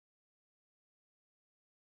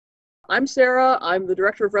I'm Sarah. I'm the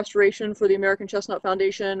Director of Restoration for the American Chestnut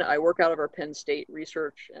Foundation. I work out of our Penn State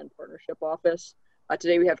Research and Partnership Office.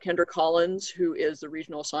 Today we have Kendra Collins, who is the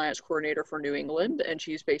Regional Science Coordinator for New England, and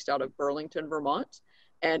she's based out of Burlington, Vermont.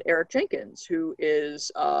 And Eric Jenkins, who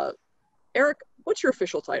is, Eric, what's your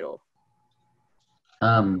official title?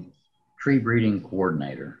 Tree breeding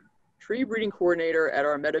coordinator. Tree breeding coordinator at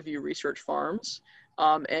our Meadowview Research Farms.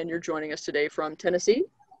 And you're joining us today from Tennessee?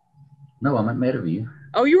 No, I'm at Meadowview.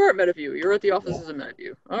 Oh, you are at Meadowview. You're at the offices of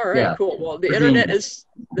Meadowview. All right, Yeah. cool. Well, the Virginia. internet is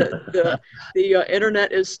the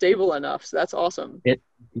internet is stable enough, so that's awesome.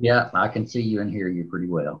 Yeah, I can see you and hear you pretty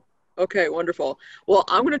well. Okay, wonderful. Well,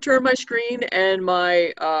 I'm going to turn my screen and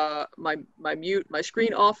my my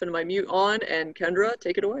screen off and my mute on. And Kendra,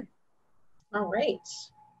 take it away. All right.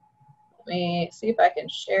 Let me see if I can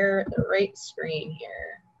share the right screen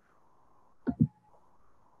here.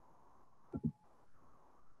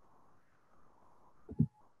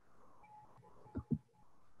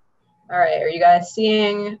 All right, are you guys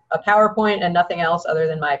seeing a PowerPoint and nothing else other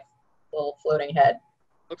than my little floating head?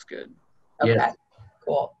 Looks good. Okay, Yes.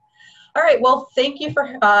 Cool. All right, well, thank you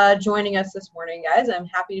for joining us this morning, guys. I'm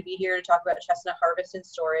happy to be here to talk about chestnut harvest and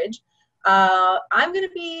storage. I'm going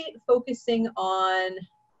to be focusing on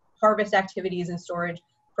harvest activities and storage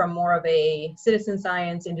from more of a citizen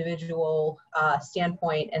science individual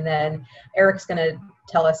standpoint, and then Eric's going to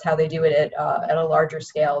tell us how they do it at a larger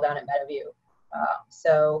scale down at Meadowview.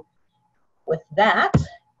 So with that,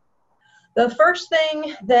 the first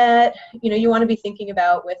thing that you want to be thinking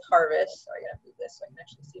about with harvest, sorry, I gotta move this so I can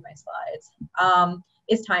actually see my slides,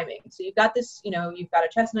 is timing. So you've got this, you've got a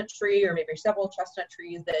chestnut tree or maybe several chestnut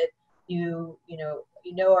trees that you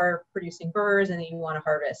know are producing burrs and that you want to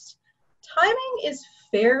harvest. Timing is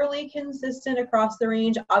fairly consistent across the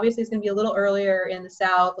range. Obviously, it's going to be a little earlier in the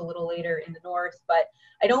south, a little later in the north, but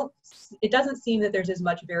it doesn't seem that there's as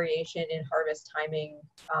much variation in harvest timing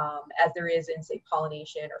as there is in, say,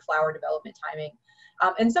 pollination or flower development timing.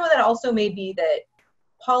 And some of that also may be that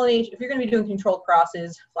pollination, if you're going to be doing controlled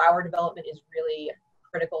crosses, flower development is really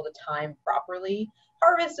critical to time properly.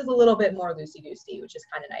 Harvest is a little bit more loosey-goosey, which is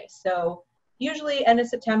kind of nice. So usually end of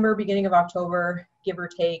September, beginning of October, give or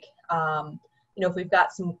take. If you've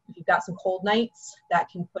got some cold nights, that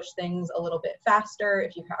can push things a little bit faster.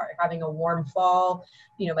 If you are having a warm fall,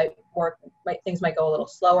 things might go a little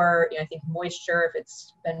slower. I think moisture, if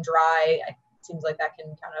it's been dry, it seems like that can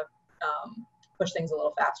kind of push things a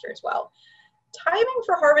little faster as well. Timing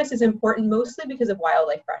for harvest is important mostly because of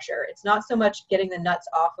wildlife pressure. It's not so much getting the nuts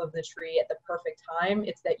off of the tree at the perfect time.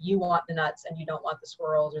 It's that you want the nuts and you don't want the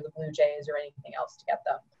squirrels or the blue jays or anything else to get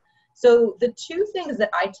them. So the two things that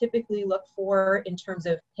I typically look for in terms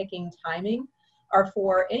of picking timing are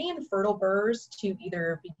for any infertile burrs to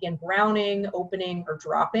either begin browning, opening, or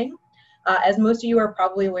dropping. As most of you are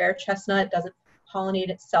probably aware, chestnut doesn't pollinate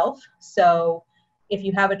itself. So if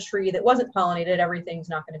you have a tree that wasn't pollinated, everything's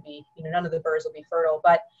not going to be, none of the burrs will be fertile.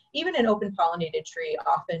 But even an open pollinated tree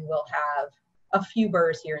often will have a few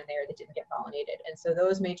burrs here and there that didn't get pollinated. And so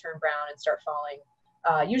those may turn brown and start falling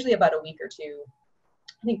usually about a week or two.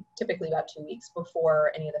 I think typically about 2 weeks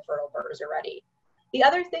before any of the fertile burrs are ready. The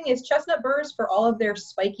other thing is chestnut burrs, for all of their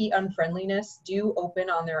spiky unfriendliness, do open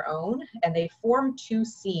on their own, and they form two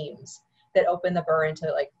seams that open the burr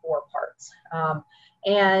into like 4 parts.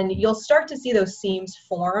 And you'll start to see those seams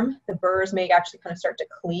form. The burrs may actually kind of start to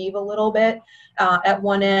cleave a little bit at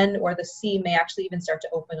one end, or the seam may actually even start to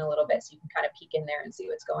open a little bit so you can kind of peek in there and see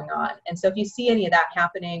what's going on. And so if you see any of that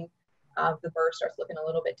happening, the burr starts looking a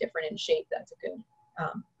little bit different in shape, that's a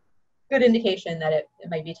good indication that it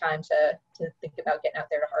might be time to think about getting out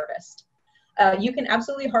there to harvest. You can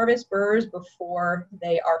absolutely harvest burrs before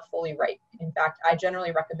they are fully ripe. In fact, I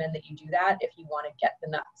generally recommend that you do that if you want to get the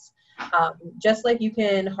nuts. Just like you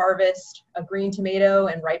can harvest a green tomato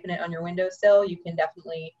and ripen it on your windowsill, you can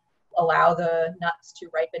definitely allow the nuts to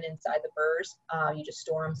ripen inside the burrs. You just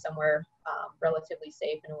store them somewhere relatively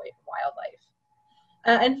safe and away from wildlife.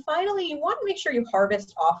 And finally, you want to make sure you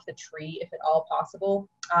harvest off the tree if at all possible.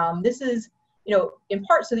 This is, in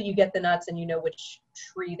part so that you get the nuts and you know which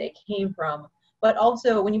tree they came from, but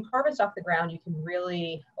also when you harvest off the ground, you can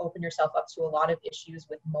really open yourself up to a lot of issues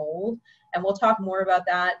with mold. And we'll talk more about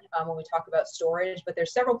that when we talk about storage, but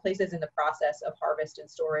there's several places in the process of harvest and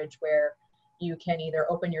storage where you can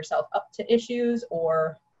either open yourself up to issues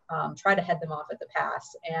or try to head them off at the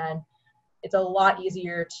pass. And it's a lot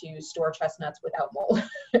easier to store chestnuts without mold.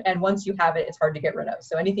 And once you have it, it's hard to get rid of.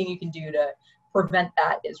 So anything you can do to prevent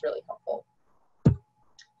that is really helpful.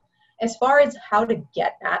 As far as how to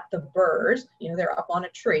get at the burrs, they're up on a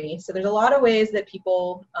tree. So there's a lot of ways that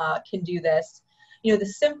people can do this. You know, the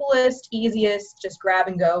simplest, easiest, just grab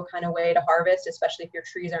and go kind of way to harvest, especially if your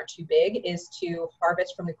trees aren't too big, is to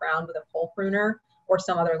harvest from the ground with a pole pruner or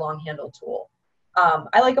some other long-handled tool.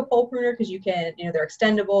 I like a pole pruner because you can, you know, they're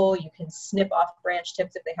extendable. You can snip off branch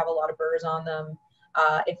tips if they have a lot of burrs on them.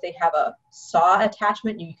 If they have a saw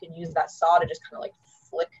attachment, you can use that saw to just kind of like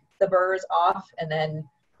flick the burrs off, and then,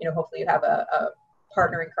 you know, hopefully you have a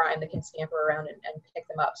partner in crime that can scamper around and pick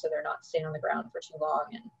them up so they're not staying on the ground for too long,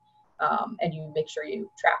 and you make sure you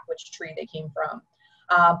track which tree they came from.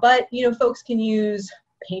 But, you know, folks can use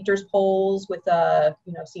painter's poles with a,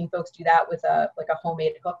 you know, seen folks do that with a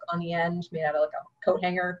homemade hook on the end made out of like a coat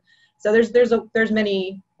hanger. So there's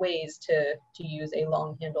many ways to use a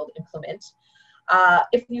long-handled implement.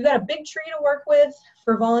 If you got a big tree to work with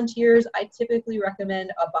for volunteers, I typically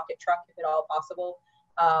recommend a bucket truck if at all possible.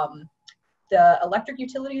 The electric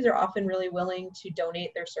utilities are often really willing to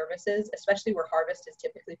donate their services, especially where harvest is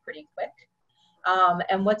typically pretty quick.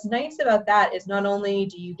 And what's nice about that is not only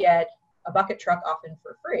do you get a bucket truck often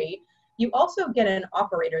for free, you also get an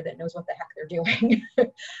operator that knows what the heck they're doing.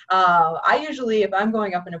 I usually, if I'm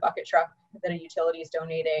going up in a bucket truck that a utility is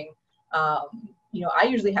donating, you know, I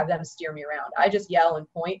usually have them steer me around. I just yell and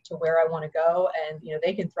point to where I want to go, and, you know,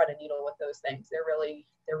 they can thread a needle with those things. They're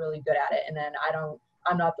really good at it. And then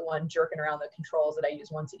I'm not the one jerking around the controls that I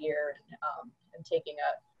use once a year and taking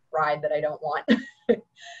a ride that I don't want.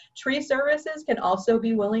 Tree services can also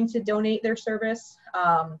be willing to donate their service.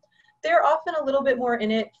 They're often a little bit more in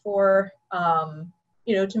it for,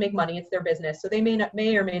 you know, to make money. It's their business. So they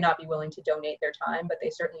may or may not be willing to donate their time, but they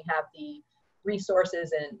certainly have the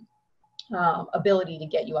resources and ability to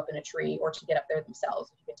get you up in a tree or to get up there themselves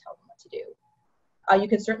if you can tell them what to do. You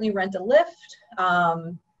can certainly rent a lift.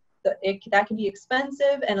 That can be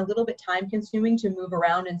expensive and a little bit time consuming to move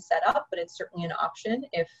around and set up, but it's certainly an option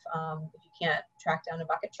if you can't track down a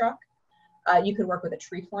bucket truck. You could work with a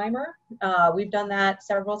tree climber. We've done that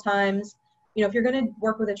several times. You know, if you're going to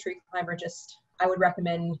work with a tree climber, I would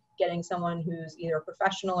recommend getting someone who's either a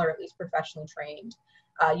professional or at least professionally trained.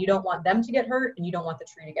 You don't want them to get hurt, and you don't want the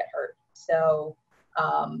tree to get hurt. So,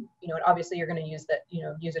 you know, and obviously you're going to use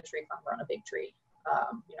a tree climber on a big tree.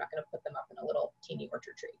 You're not going to put them up in a little teeny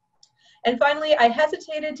orchard tree. And finally, I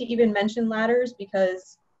hesitated to even mention ladders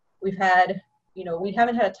because we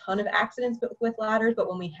haven't had a ton of accidents with ladders, but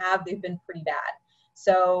when we have, they've been pretty bad.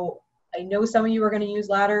 So I know some of you are going to use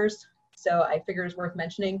ladders, so I figure it's worth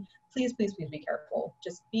mentioning. Please, please, please be careful.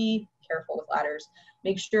 Just be careful with ladders.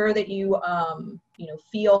 Make sure that you, you know,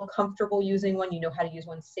 feel comfortable using one. You know how to use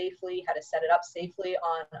one safely, how to set it up safely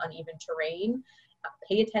on uneven terrain.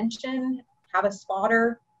 Pay attention, have a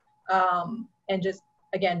spotter, and just,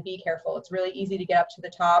 again, be careful. It's really easy to get up to the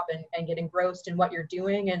top and get engrossed in what you're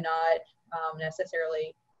doing and not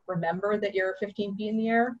necessarily remember that you're 15 feet in the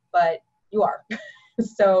air, but you are.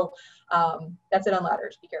 So that's it on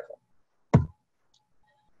ladders. Be careful.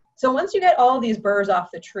 So once you get all these burrs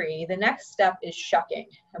off the tree, the next step is shucking.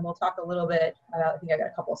 And we'll talk a little bit about, I think I got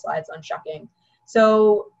a couple of slides on shucking.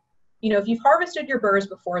 So, you know, if you've harvested your burrs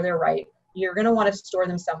before they're ripe, you're going to want to store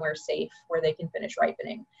them somewhere safe where they can finish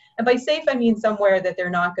ripening. And by safe, I mean somewhere that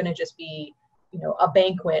they're not going to just be, you know, a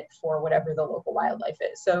banquet for whatever the local wildlife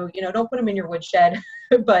is. So, you know, don't put them in your woodshed,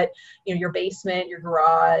 but, you know, your basement, your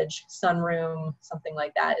garage, sunroom, something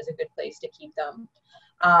like that is a good place to keep them.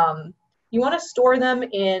 You want to store them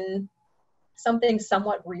in something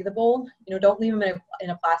somewhat breathable. You know, don't leave them in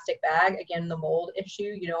a plastic bag. Again, the mold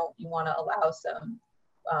issue, you want to allow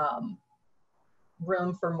some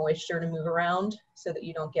room for moisture to move around so that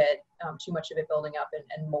you don't get too much of it building up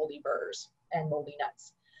and moldy burrs and moldy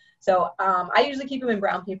nuts. So I usually keep them in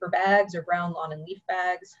brown paper bags or brown lawn and leaf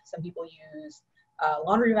bags. Some people use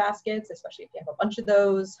laundry baskets, especially if you have a bunch of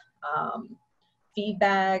those, feed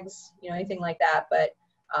bags, you know, anything like that. But,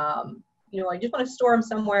 you know, I just want to store them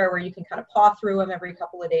somewhere where you can kind of paw through them every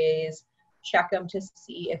couple of days, check them to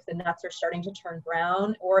see if the nuts are starting to turn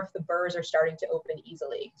brown or if the burrs are starting to open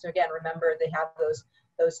easily. So again, remember they have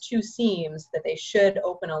those two seams that they should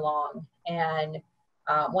open along, and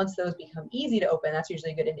once those become easy to open, that's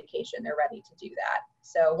usually a good indication they're ready to do that.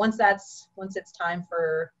 So once it's time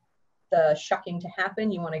for the shucking to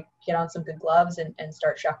happen, you want to get on some good gloves and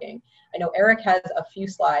start shucking. I know Eric has a few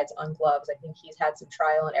slides on gloves. I think he's had some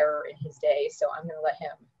trial and error in his day, so I'm going to let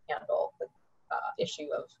him handle the issue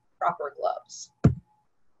of proper gloves.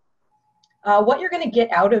 What you're going to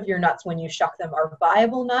get out of your nuts when you shuck them are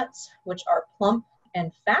viable nuts, which are plump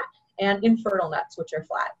and fat, and infertile nuts, which are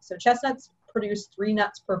flat. So chestnuts produce 3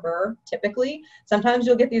 nuts per burr, typically. Sometimes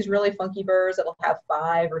you'll get these really funky burrs that will have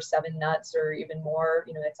 5 or 7 nuts or even more.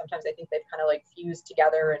 You know, sometimes I think they've kind of like fused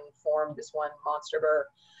together and formed this one monster burr.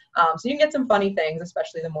 So you can get some funny things,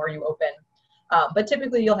 especially the more you open. But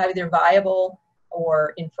typically you'll have either viable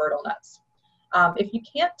or infertile nuts. If you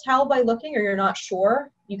can't tell by looking or you're not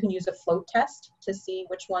sure, you can use a float test to see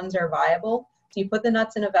which ones are viable. So you put the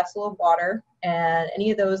nuts in a vessel of water, and any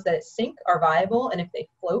of those that sink are viable, and if they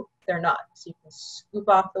float, they're not. So you can scoop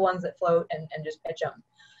off the ones that float and just pitch them.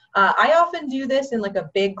 I often do this in like a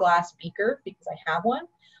big glass beaker because I have one,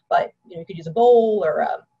 but you could use a bowl or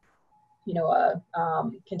a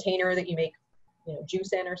container that you make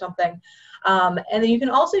juice in or something. And then you can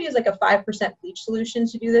also use like a 5% bleach solution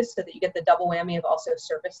to do this so that you get the double whammy of also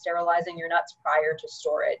surface sterilizing your nuts prior to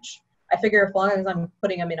storage. I figure as long as I'm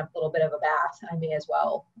putting them in a little bit of a bath, I may as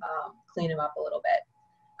well clean them up a little bit.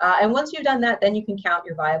 And once you've done that, then you can count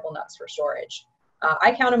your viable nuts for storage.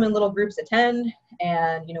 I count them in little groups of 10,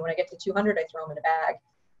 and when I get to 200, I throw them in a bag.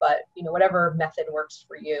 But whatever method works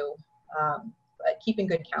for you, but keeping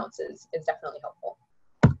good counts is definitely helpful.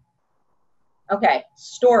 Okay,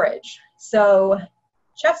 storage. So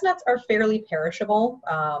chestnuts are fairly perishable,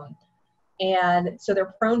 and so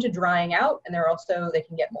they're prone to drying out, and they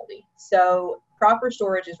can get moldy. So proper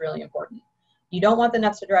storage is really important. You don't want the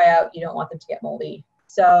nuts to dry out. You don't want them to get moldy.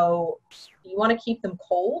 So you want to keep them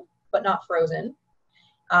cold, but not frozen.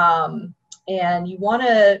 And you want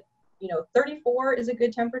to, 34 is a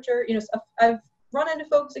good temperature. I've run into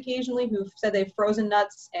folks occasionally who've said they've frozen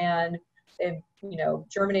nuts and they've,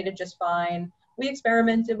 germinated just fine. We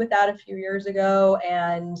experimented with that a few years ago,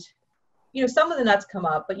 and, some of the nuts come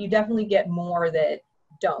up, but you definitely get more that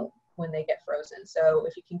don't when they get frozen. So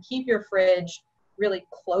if you can keep your fridge really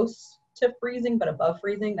close to freezing, but above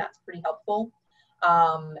freezing, that's pretty helpful.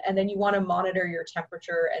 And then you want to monitor your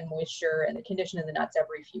temperature and moisture and the condition of the nuts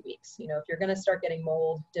every few weeks. If you're going to start getting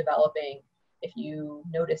mold developing, if you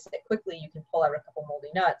notice it quickly, you can pull out a couple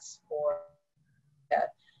moldy nuts. Or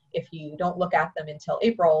if you don't look at them until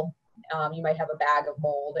April, you might have a bag of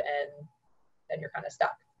mold, and then you're kind of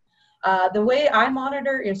stuck. The way I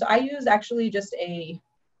monitor, so I use actually just I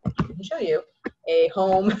can show you, a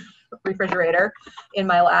home refrigerator in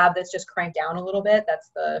my lab that's just cranked down a little bit.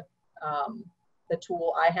 That's the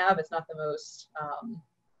tool I have. It's not the most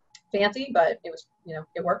fancy, but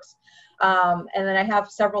it works. And then I have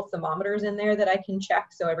several thermometers in there that I can check.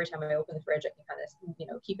 So every time I open the fridge, I can kind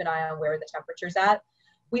of keep an eye on where the temperature's at.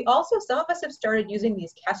 We also, some of us have started using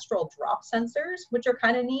these Kestrel drop sensors, which are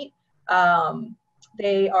kind of neat.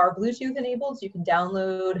 They are Bluetooth enabled, so you can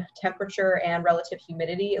download temperature and relative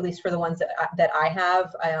humidity, at least for the ones that I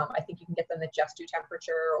have. I think you can get them that just do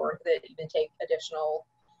temperature, or that even take additional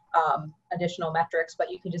metrics, but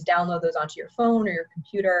you can just download those onto your phone or your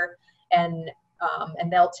computer, and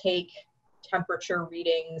they'll take temperature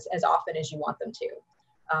readings as often as you want them to.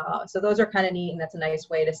 So those are kind of neat, and that's a nice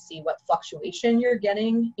way to see what fluctuation you're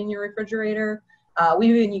getting in your refrigerator.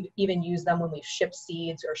 We even use them when we've shipped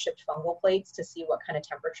seeds or shipped fungal plates to see what kind of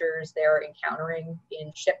temperatures they're encountering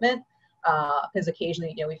in shipment. Because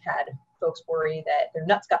occasionally, we've had folks worry that their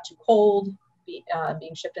nuts got too cold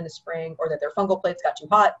being shipped in the spring, or that their fungal plates got too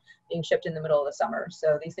hot being shipped in the middle of the summer.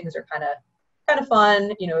 So these things are kind of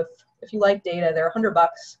fun. If you like data, they're $100.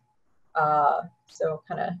 So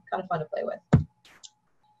kind of fun to play with.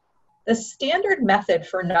 The standard method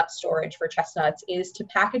for nut storage for chestnuts is to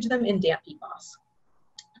package them in damp peat moss.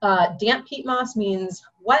 Damp peat moss means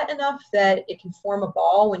wet enough that it can form a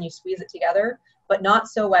ball when you squeeze it together, but not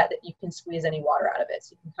so wet that you can squeeze any water out of it.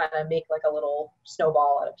 So you can kind of make like a little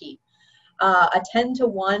snowball out of peat. A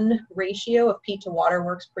 10-to-1 ratio of peat to water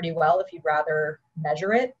works pretty well if you'd rather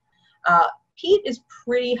measure it. Peat is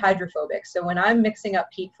pretty hydrophobic. So when I'm mixing up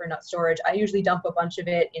peat for nut storage, I usually dump a bunch of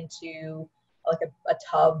it into like a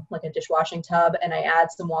tub, like a dishwashing tub, and I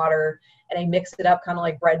add some water and I mix it up kind of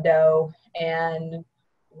like bread dough. And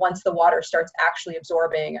once the water starts actually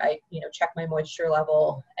absorbing, I check my moisture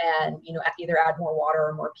level and either add more water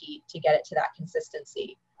or more peat to get it to that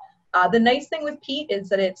consistency. The nice thing with peat is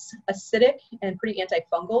that it's acidic and pretty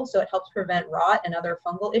antifungal, so it helps prevent rot and other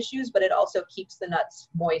fungal issues, but it also keeps the nuts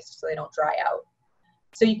moist so they don't dry out.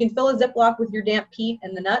 So you can fill a Ziploc with your damp peat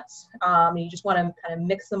and the nuts. You just want to kind of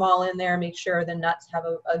mix them all in there, make sure the nuts have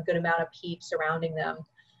a good amount of peat surrounding them.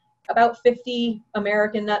 About 50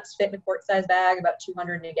 American nuts fit in a quart-sized bag, about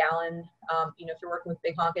 200 in a gallon. If you're working with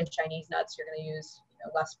big honkin' Chinese nuts, you're going to use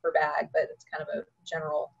less per bag, but it's kind of a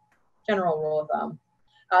general rule of thumb.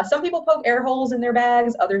 Some people poke air holes in their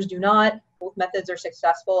bags, others do not. Both methods are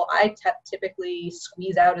successful. I typically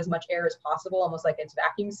squeeze out as much air as possible, almost like it's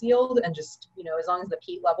vacuum sealed, and just, as long as the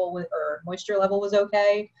peat level or moisture level was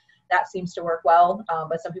okay, that seems to work well.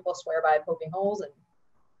 But some people swear by poking holes, and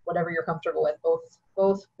whatever you're comfortable with,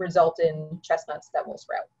 both result in chestnuts that will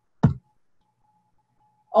sprout.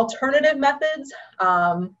 Alternative methods.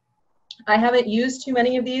 I haven't used too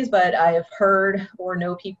many of these, but I have heard or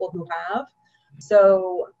know people who have.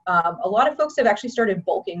 So a lot of folks have actually started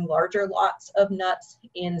bulking larger lots of nuts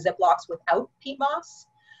in Ziplocs without peat moss.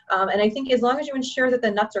 And I think as long as you ensure that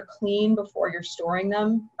the nuts are clean before you're storing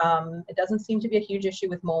them, it doesn't seem to be a huge issue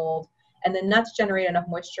with mold. And the nuts generate enough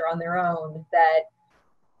moisture on their own that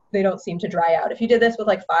they don't seem to dry out. If you did this with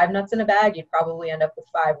like 5 nuts in a bag, you'd probably end up with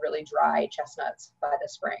 5 really dry chestnuts by the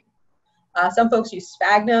spring. Some folks use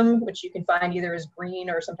sphagnum, which you can find either as green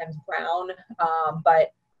or sometimes brown,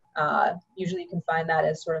 but usually you can find that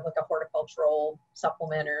as sort of like a horticultural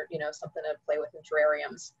supplement or, you know, something to play with in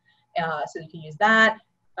terrariums. So you can use that.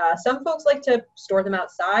 Some folks like to store them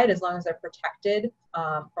outside as long as they're protected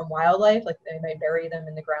from wildlife, like they may bury them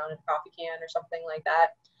in the ground in a coffee can or something like that.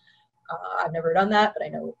 I've never done that, but I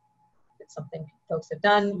know it's something folks have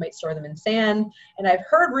done. You might store them in sand. And I've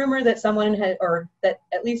heard rumor that someone had, or that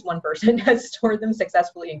at least one person has stored them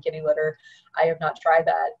successfully in kitty litter. I have not tried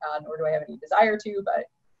that, nor do I have any desire to, but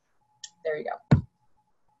there you go.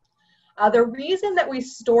 The reason that we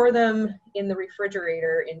store them in the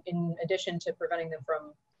refrigerator, in addition to preventing them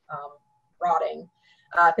from rotting,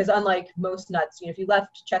 because unlike most nuts, you know, if you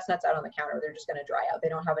left chestnuts out on the counter, they're just going to dry out. They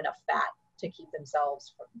don't have enough fat to keep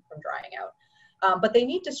themselves from drying out. But they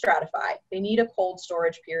need to stratify. They need a cold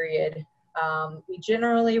storage period. We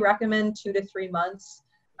generally recommend 2 to 3 months.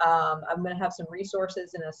 I'm going to have some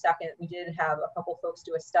resources in a second. We did have a couple folks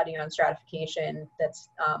do a study on stratification that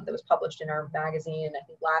was published in our magazine, I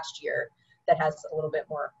think last year, that has a little bit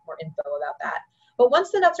more info about that. But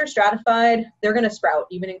once the nuts are stratified, they're going to sprout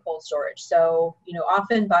even in cold storage. So, you know,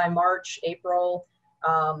 often by March, April,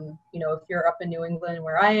 you know, if you're up in New England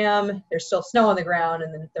where I am, there's still snow on the ground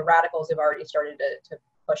and the radicals have already started to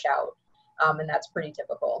push out. And that's pretty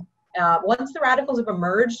typical. Once the radicals have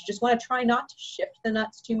emerged, you just want to try not to shift the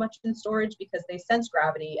nuts too much in storage because they sense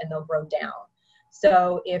gravity and they'll grow down.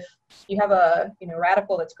 So if you have a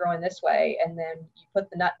radical that's growing this way and then you put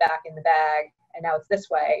the nut back in the bag and now it's this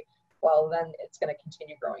way, well, then it's going to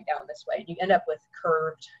continue growing down this way. You end up with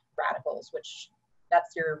curved radicals, which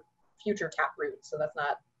that's your future tap root. So that's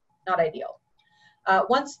not ideal.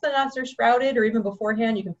 Once the nuts are sprouted or even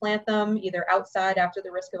beforehand, you can plant them either outside after the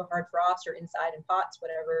risk of a hard frost or inside in pots,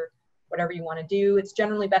 whatever you want to do. It's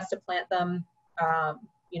generally best to plant them,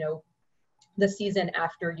 the season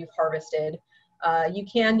after you've harvested. You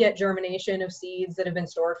can get germination of seeds that have been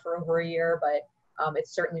stored for over a year, but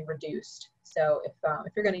it's certainly reduced. So if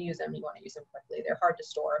you're going to use them, you want to use them quickly. They're hard to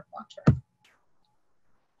store long term.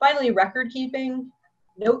 Finally, record keeping.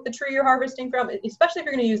 Note the tree you're harvesting from, especially if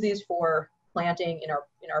you're going to use these for planting in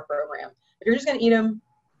our program. If you're just going to eat them,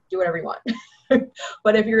 do whatever you want.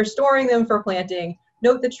 But if you're storing them for planting,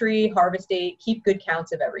 note the tree, harvest date, keep good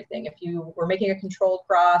counts of everything. If you were making a controlled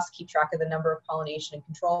cross, keep track of the number of pollination and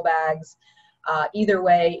control bags. Either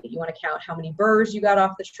way, you want to count how many burrs you got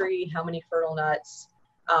off the tree, how many fertile nuts,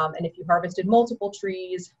 and if you harvested multiple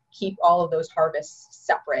trees, keep all of those harvests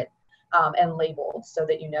separate and labeled so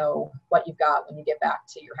that you know what you've got when you get back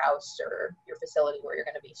to your house or your facility where you're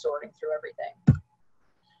going to be sorting through everything.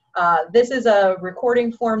 This is a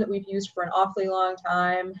recording form that we've used for an awfully long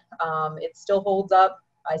time. It still holds up.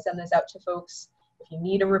 I send this out to folks. If you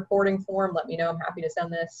need a reporting form, let me know. I'm happy to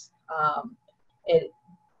send this. It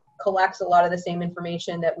collects a lot of the same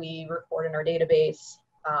information that we record in our database.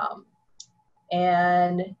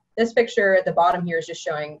 And this picture at the bottom here is just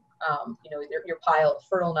showing your pile of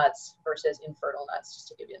fertile nuts versus infertile nuts, just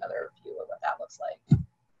to give you another view of what that looks like.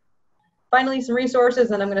 Finally, some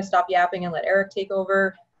resources, and I'm going to stop yapping and let Eric take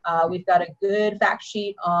over. We've got a good fact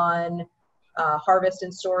sheet on harvest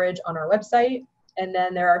and storage on our website. And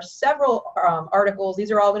then there are several articles.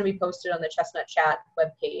 These are all going to be posted on the Chestnut Chat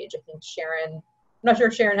webpage. I think Sharon, I'm not sure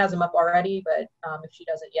if Sharon has them up already, but if she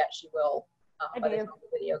doesn't yet, she will by the time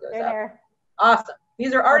the video goes up. There. Awesome.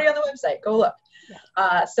 These are already on the website. Go look.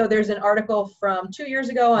 Yeah. So there's an article from 2 years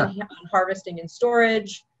ago on harvesting and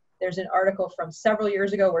storage. There's an article from several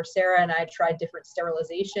years ago where Sarah and I tried different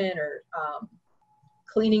sterilization or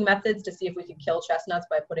cleaning methods to see if we could kill chestnuts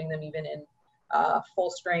by putting them even in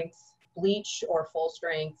full strength bleach or full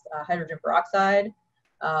strength hydrogen peroxide.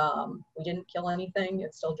 We didn't kill anything.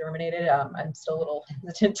 It still germinated. I'm still a little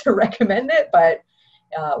hesitant to recommend it, but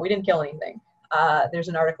we didn't kill anything. There's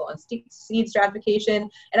an article on seed stratification,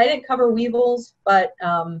 and I didn't cover weevils, but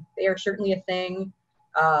they are certainly a thing.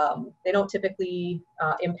 They don't typically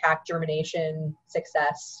impact germination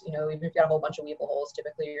success. Even if you've got a whole bunch of weevil holes,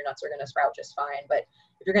 typically your nuts are going to sprout just fine. But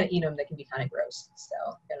if you're going to eat them, they can be kind of gross. So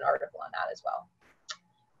get an article on that as well.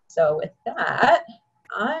 So with that,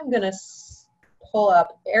 I'm going to pull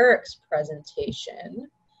up Eric's presentation.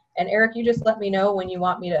 And Eric, you just let me know when you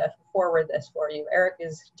want me to forward this for you. Eric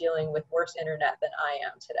is dealing with worse internet than I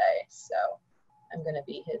am today, so I'm going to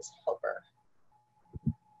be his helper.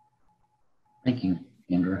 Thank you,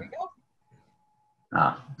 Kendra. There you go.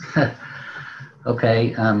 Ah,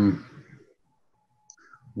 okay.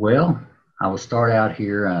 Well, I will start out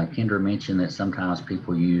here. Kendra mentioned that sometimes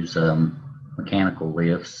people use mechanical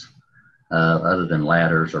lifts other than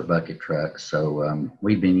ladders or bucket trucks. So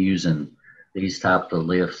we've been using these types of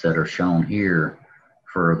lifts that are shown here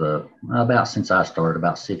for about since I started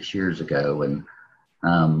about 6 years ago, and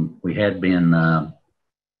we had been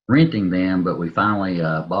renting them, but we finally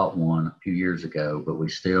bought one a few years ago. But we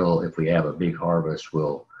still, if we have a big harvest,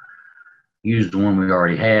 we'll use the one we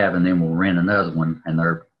already have, and then we'll rent another one, and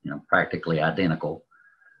they're practically identical.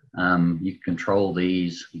 You can control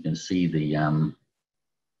these. You can see the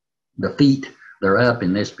feet. They're up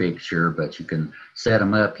in this picture, but you can set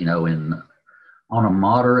them up, on a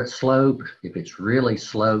moderate slope. If it's really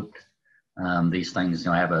sloped, these things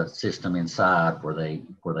have a system inside where they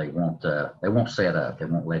won't set up. They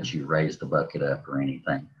won't let you raise the bucket up or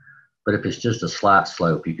anything. But if it's just a slight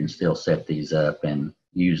slope, you can still set these up and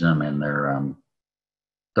use them, and they're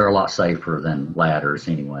a lot safer than ladders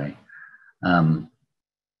anyway.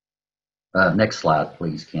 Next slide,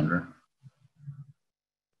 please, Kendra.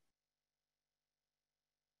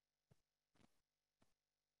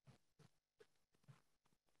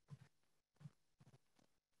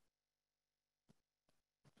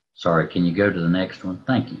 Sorry, can you go to the next one?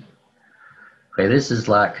 Thank you. Okay, this is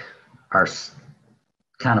like our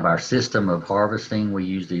system of harvesting. We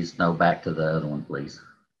use these. No, back to the other one, please.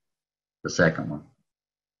 The second one.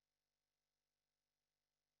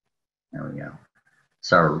 There we go.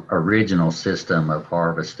 It's our original system of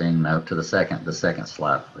harvesting. No, to the second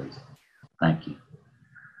slide, please. Thank you.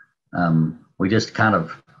 We just kind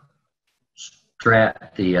of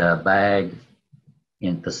strap the bag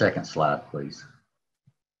in the second slide, please.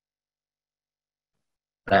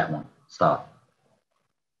 That one. Stop.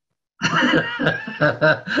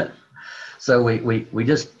 So we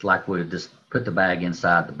just would just put the bag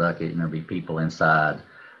inside the bucket, and there'd be people inside,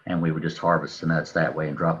 and we would just harvest the nuts that way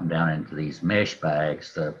and drop them down into these mesh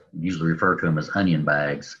bags. Usually refer to them as onion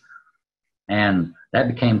bags, and that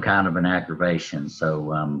became kind of an aggravation.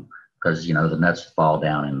 So because the nuts fall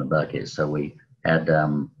down in the bucket, so we had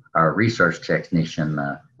our research technician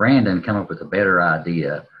Brandon come up with a better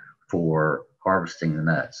idea for harvesting the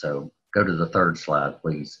nuts. So go to the third slide,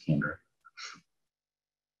 please, Kendra.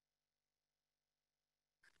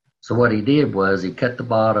 So what he did was he cut the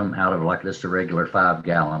bottom out of like just a regular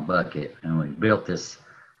 5-gallon bucket, and we built this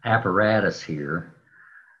apparatus here.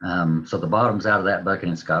 So the bottom's out of that bucket,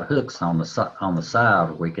 and it's got hooks on the side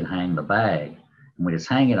where we can hang the bag, and we just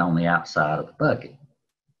hang it on the outside of the bucket.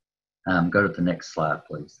 Go to the next slide,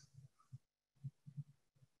 please.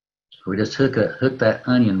 We just hook that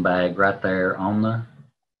onion bag right there on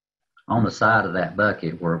the side of that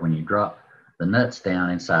bucket, where when you drop the nuts down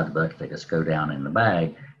inside the bucket, they just go down in the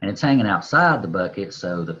bag, and it's hanging outside the bucket,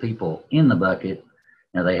 so the people in the bucket,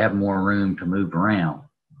 they have more room to move around.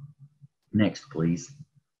 Next, please.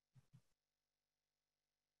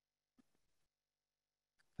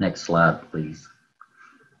 Next slide, please.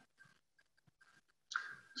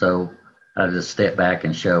 So I'll just step back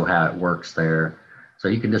and show how it works there. So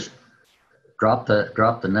you can just drop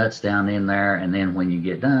the nuts down in there, and then when you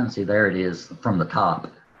get done, see, there it is from the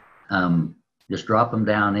top. Just drop them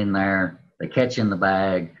down in there. They catch in the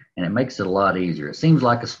bag, and it makes it a lot easier. It seems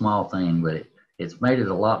like a small thing, but it's made it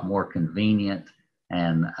a lot more convenient,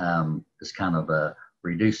 and just kind of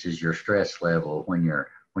reduces your stress level when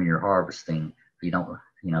you're harvesting. You don't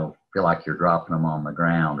feel like you're dropping them on the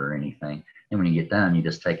ground or anything. And when you get done, you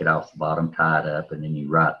just take it off the bottom, tie it up, and then you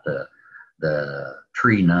write the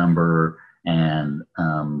tree number and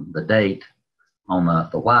the date on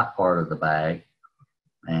the white part of the bag,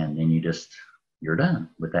 and then you're done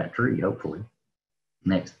with that tree, hopefully.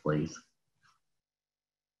 Next, please.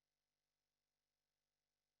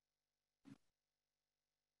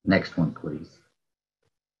 Next one, please.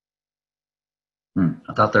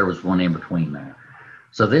 I thought there was one in between there.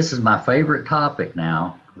 So this is my favorite topic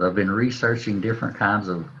now. I've been researching different kinds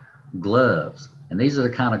of gloves, and these are the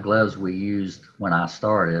kind of gloves we used when I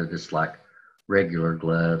started, just like regular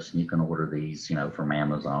gloves. And you can order these, from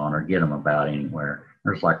Amazon or get them about anywhere.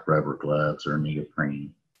 There's like rubber gloves or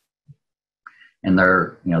neoprene, and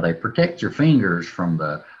they protect your fingers from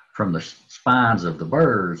the spines of the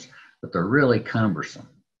burrs, but they're really cumbersome.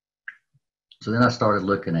 So then I started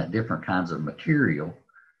looking at different kinds of material.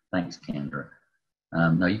 Thanks, Kendra.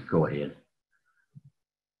 No, you can go ahead.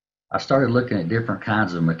 I started looking at different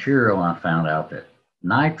kinds of material, and I found out that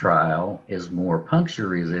nitrile is more puncture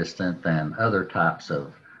resistant than other types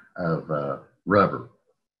of rubber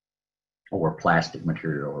or plastic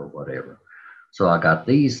material or whatever. So I got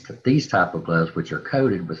these type of gloves which are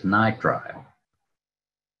coated with nitrile.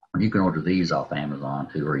 You can order these off Amazon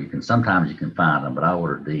too, or sometimes you can find them, but I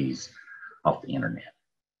ordered these off the internet.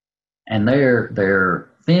 And they're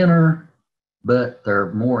thinner, but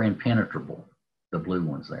they're more impenetrable. The blue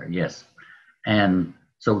ones there, yes. And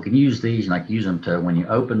so we can use these, like use them to when you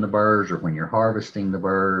open the burrs or when you're harvesting the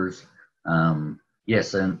burrs.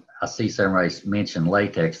 Yes, and I see somebody mention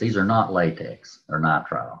latex. These are not latex or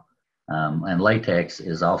nitrile. And latex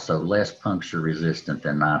is also less puncture resistant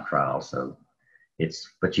than nitrile. So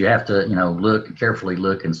but you have to, carefully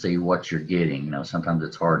look and see what you're getting. Sometimes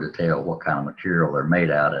it's hard to tell what kind of material they're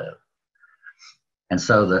made out of. And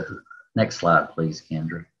so the next slide, please,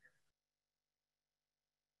 Kendra.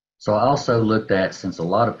 So I also looked at, since a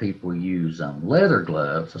lot of people use leather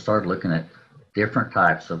gloves, I started looking at different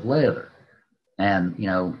types of leather. And,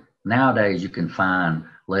 nowadays you can find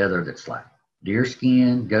leather that's like deer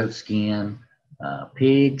skin, goat skin,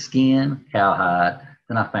 pig skin, cowhide.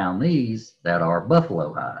 Then I found these that are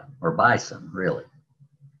buffalo hide or bison, really.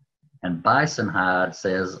 And bison hide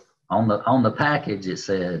says on the package, it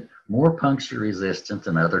said more puncture resistant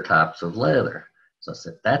than other types of leather. So I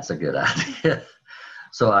said, that's a good idea.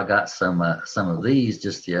 So I got some of these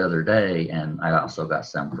just the other day, and I also got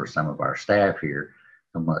some for some of our staff here.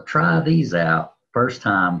 I'm going to try these out first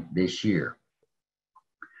time this year.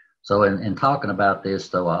 So in talking about this,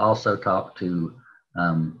 though, I also talked to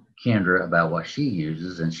Kendra about what she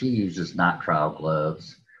uses, and she uses nitrile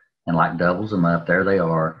gloves and like doubles them up. There they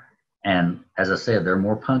are. And as I said, they're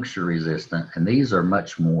more puncture resistant, and these are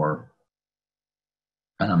much more,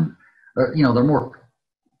 they're more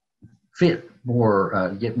fit,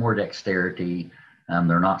 get more dexterity.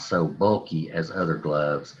 They're not so bulky as other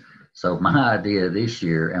gloves. So my idea this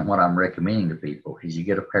year, and what I'm recommending to people, is you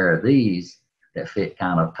get a pair of these that fit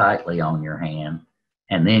kind of tightly on your hand,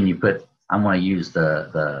 and then I'm going to use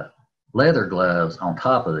the leather gloves on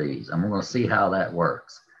top of these. I'm going to see how that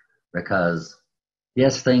works, because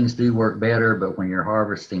yes, things do work better, but when you're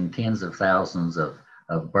harvesting tens of thousands of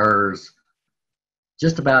burrs,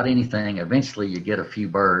 just about anything, eventually you get a few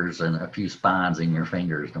burrs and a few spines in your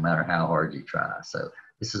fingers, no matter how hard you try. So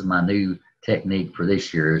this is my new technique for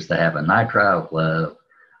this year, is to have a nitrile glove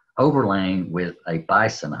overlaying with a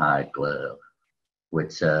bison hide glove,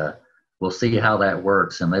 which we'll see how that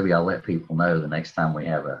works. And maybe I'll let people know the next time we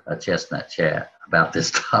have a chestnut chat about this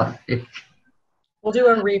topic. We'll do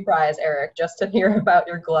a reprise, Eric, just to hear about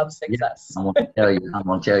your glove success. Yeah, I'm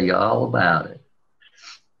going to tell you all about it.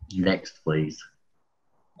 Next, please.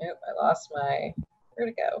 Nope, I lost where'd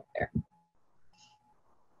it go? There.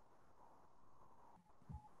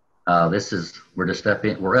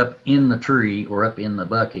 We're up in the tree, we're up in the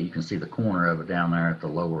bucket. You can see the corner of it down there at the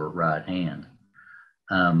lower right hand.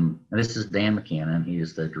 This is Dan McKinnon. He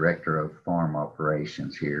is the director of farm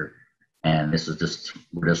operations here. And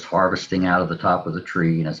we're just harvesting out of the top of the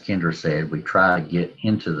tree. And as Kendra said, we try to get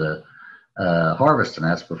into the harvesting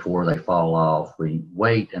nuts before they fall off. We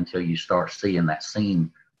wait until you start seeing that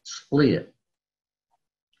seam split.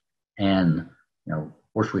 And, of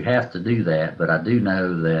course we have to do that, but I do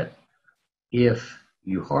know that if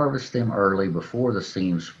you harvest them early before the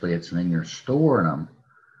seam splits and then you're storing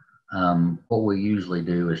them, what we usually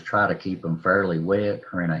do is try to keep them fairly wet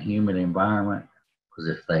or in a humid environment, because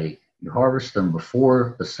if you harvest them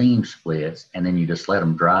before the seam splits and then you just let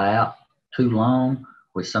them dry out too long,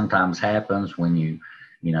 which sometimes happens when you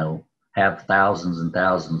have thousands and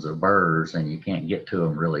thousands of burrs and you can't get to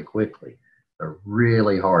them really quickly. They're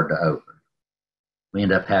really hard to open. We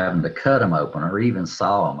end up having to cut them open or even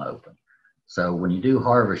saw them open. So when you do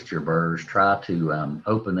harvest your burrs, try to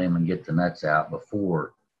open them and get the nuts out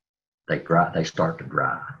before they start to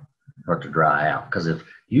dry out. Because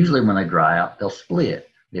usually when they dry out, they'll split.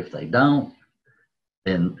 If they don't,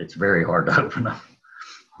 then it's very hard to open them.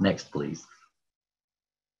 Next, please.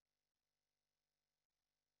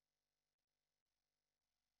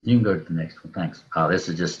 You can go to the next one. Thanks. This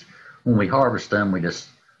is just when we harvest them, we just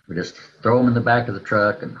throw them in the back of the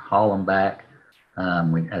truck and haul them back.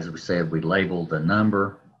 As we said, we label the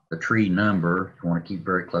tree number. You want to keep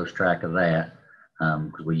very close track of that,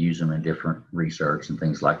 because we use them in different research and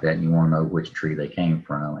things like that. And you want to know which tree they came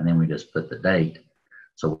from, and then we just put the date,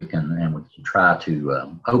 so we can try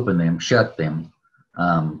to open them, shuck them,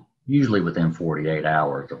 usually within 48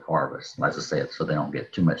 hours of harvest, as I said, so they don't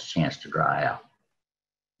get too much chance to dry out.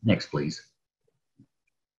 Next, please.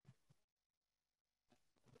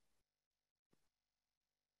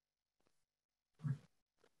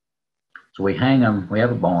 So we hang them, we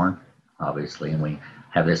have a barn, obviously, and we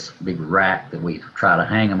have this big rack that we try to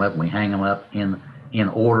hang them up, and we hang them up in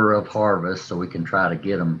order of harvest so we can try to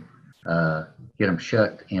get them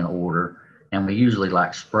shucked in order. And we usually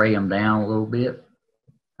like spray them down a little bit,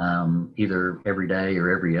 either every day or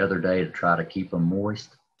every other day to try to keep them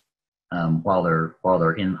moist while they're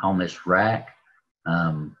on this rack.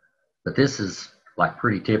 But this is like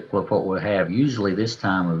pretty typical of what we'll have. Usually this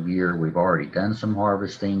time of year we've already done some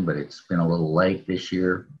harvesting, but it's been a little late this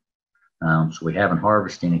year. So we haven't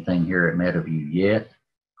harvested anything here at Meadowview yet.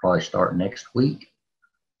 Probably start next week.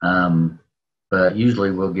 But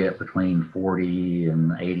usually we'll get between 40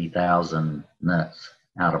 and 80,000 nuts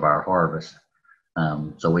out of our harvest.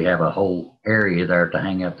 So we have a whole area there to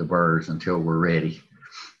hang up the burrs until we're ready.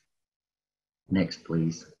 Next,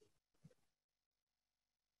 please.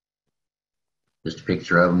 Just a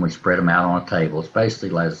picture of them. We spread them out on a table. It's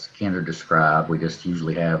basically as Kendra described. We just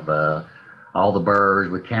usually have all the burrs.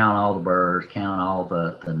 We count all the burrs, count all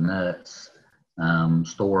the nuts,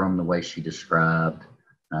 store them the way she described.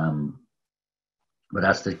 But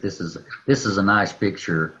I think this is a nice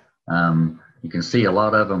picture. You can see a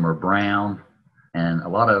lot of them are brown and a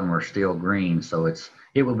lot of them are still green. So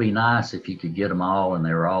it would be nice if you could get them all and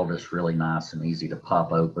they were all just really nice and easy to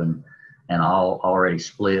pop open and all already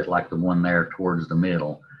split like the one there towards the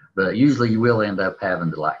middle. But usually you will end up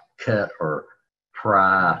having to like cut or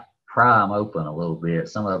pry them open a little bit.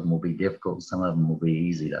 Some of them will be difficult. Some of them will be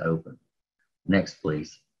easy to open. Next,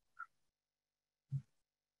 please.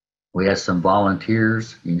 We have some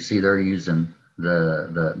volunteers. You can see they're using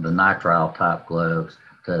the nitrile type gloves.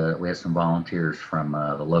 We have some volunteers from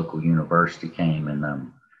the local university came and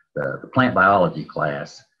the plant biology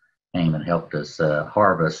class came and helped us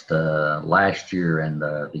harvest last year and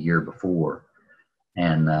the year before.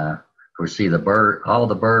 And we see all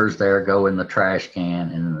the burrs there go in the trash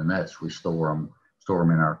can, and then the nuts we store them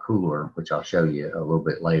in our cooler, which I'll show you a little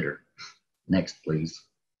bit later. Next, please.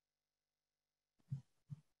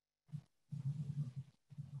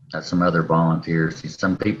 Got some other volunteers.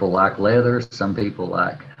 Some people like leather, some people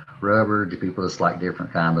like rubber, people just like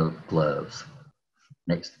different kind of gloves.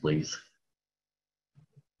 Next, please.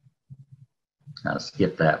 I'll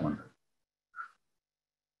skip that one.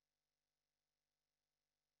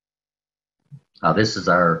 This is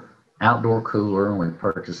our outdoor cooler, and we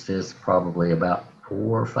purchased this probably about 4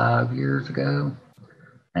 or 5 years ago.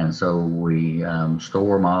 And so we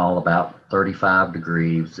store them all about 35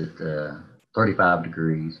 degrees.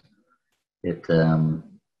 It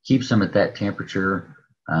keeps them at that temperature.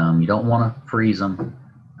 You don't want to freeze them.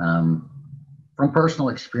 From personal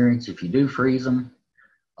experience, if you do freeze them,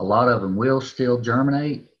 a lot of them will still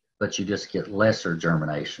germinate, but you just get lesser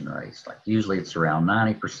germination rates. Like usually it's around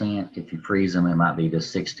 90%. If you freeze them, it might be to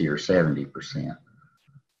 60 or 70%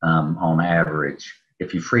 on average.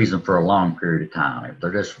 If you freeze them for a long period of time, if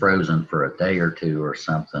they're just frozen for a day or two or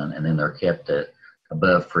something, and then they're kept at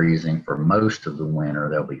above freezing for most of the winter,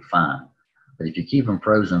 they'll be fine. But if you keep them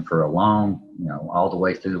frozen for a long, all the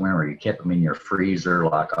way through the winter, or you kept them in your freezer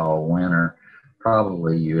like all winter,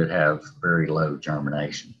 probably you would have very low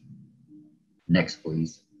germination. Next,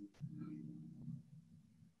 please.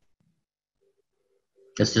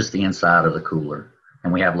 It's just the inside of the cooler,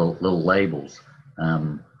 and we have little labels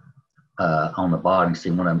on the bottom. See,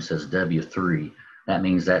 one of them says W3. That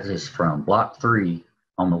means that is from block 3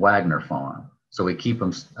 on the Wagner farm. So we keep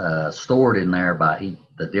them stored in there by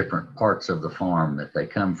the different parts of the farm that they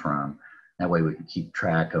come from. That way we can keep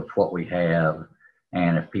track of what we have,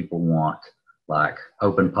 and if people want like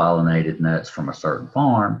open pollinated nuts from a certain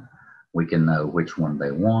farm, we can know which one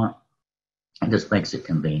they want. It just makes it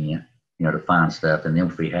convenient, to find stuff. And then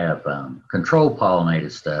if we have control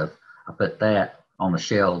pollinated stuff, I put that on the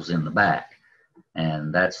shelves in the back.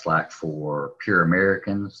 And that's like for pure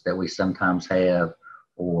Americans that we sometimes have,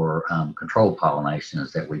 or controlled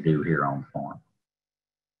pollinations that we do here on the farm.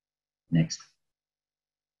 Next.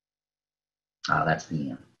 That's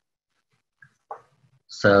the end.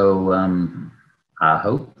 So I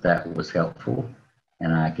hope that was helpful.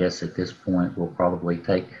 And I guess at this point, we'll probably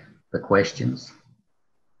take the questions.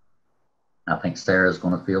 I think Sarah's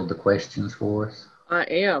going to field the questions for us. I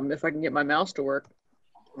am, if I can get my mouse to work.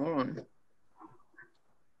 Hold on.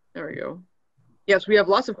 There we go. Yes, we have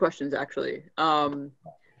lots of questions, actually.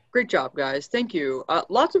 Great job, guys. Thank you.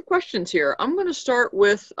 Lots of questions here. I'm going to start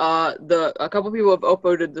with a couple people have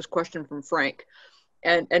upvoted this question from Frank.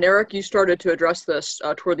 And Eric, you started to address this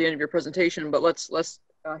toward the end of your presentation, but let's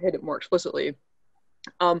hit it more explicitly.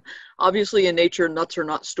 Obviously, in nature, nuts are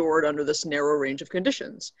not stored under this narrow range of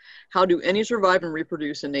conditions. How do any survive and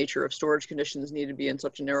reproduce in nature if storage conditions need to be in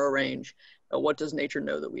such a narrow range? What does nature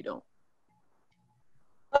know that we don't?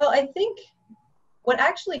 Well, I think what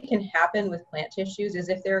actually can happen with plant tissues is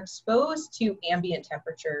if they're exposed to ambient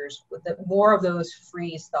temperatures with more of those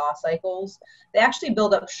freeze thaw cycles, they actually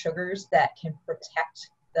build up sugars that can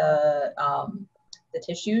protect the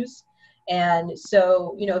tissues. And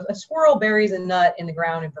so, you know, if a squirrel buries a nut in the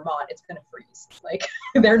ground in Vermont, it's going to freeze. Like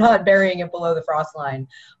they're not burying it below the frost line,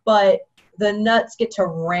 but the nuts get to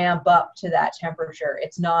ramp up to that temperature.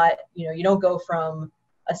 It's not, you know, you don't go from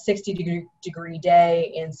a 60-degree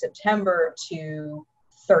day in September to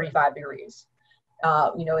 35 degrees.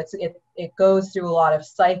 You know, it goes through a lot of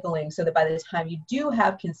cycling so that by the time you do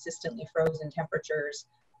have consistently frozen temperatures,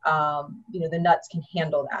 you know, the nuts can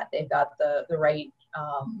handle that. They've got the right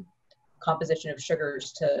composition of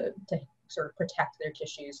sugars to sort of protect their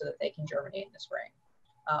tissues so that they can germinate in the spring.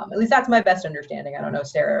 At least that's my best understanding. I don't know,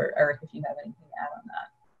 Sarah or Eric, if you have anything to add on that.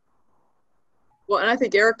 Well, and I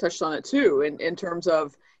think Eric touched on it too, in terms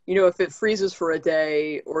of, you know, if it freezes for a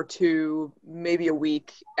day or two, maybe a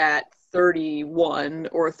week at 31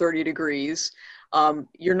 or 30 degrees,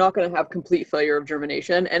 you're not going to have complete failure of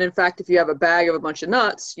germination. And in fact, if you have a bag of a bunch of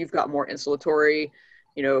nuts, you've got more insulatory,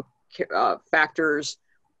 you know, factors.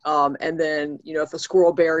 And then, you know, if a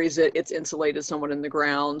squirrel buries it, it's insulated somewhat in the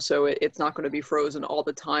ground. So it's not going to be frozen all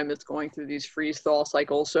the time. It's going through these freeze thaw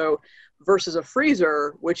cycles. So versus a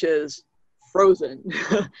freezer, which is frozen,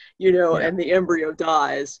 you know, and the embryo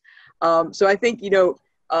dies. So I think, you know,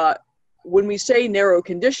 when we say narrow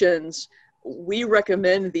conditions, we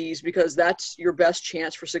recommend these because that's your best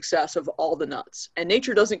chance for success of all the nuts. And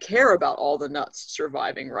nature doesn't care about all the nuts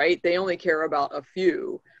surviving, right? They only care about a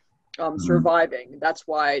few surviving. That's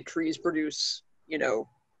why trees produce, you know,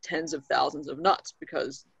 tens of thousands of nuts,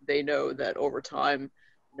 because they know that over time,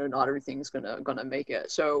 you know, not everything's gonna make it.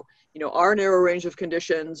 So, you know, our narrow range of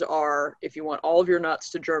conditions are if you want all of your nuts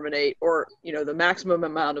to germinate, or, you know, the maximum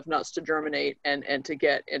amount of nuts to germinate and to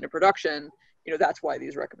get into production, you know, that's why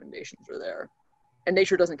these recommendations are there. And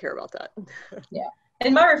nature doesn't care about that. Yeah.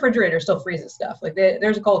 And my refrigerator still freezes stuff. Like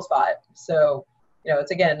there's a cold spot. So, you know,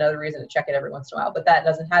 it's again another reason to check it every once in a while. But that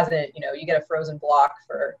hasn't, you know, you get a frozen block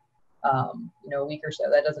for you know, a week or so.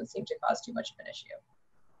 That doesn't seem to cause too much of an issue.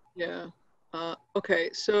 Yeah.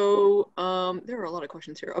 Okay, so there are a lot of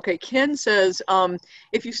questions here. Okay, Ken says,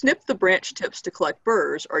 if you snip the branch tips to collect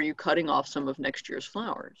burrs, are you cutting off some of next year's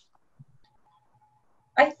flowers?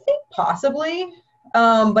 I think possibly,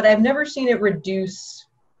 but I've never seen it reduce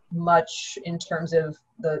much in terms of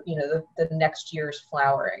the, you know, the next year's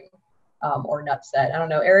flowering or nut set. I don't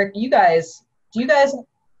know, Eric, do you guys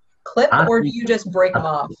clip or do you just break them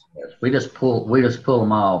off? We just pull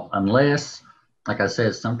them off, unless, like I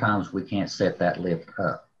said, sometimes we can't set that lift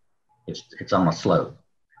up. It's on a slope.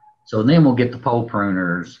 So then we'll get the pole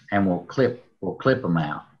pruners and we'll clip them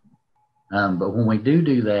out. But when we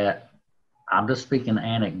do that, I'm just speaking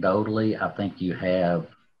anecdotally, I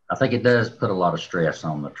think it does put a lot of stress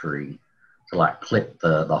on the tree to like clip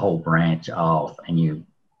the whole branch off, and you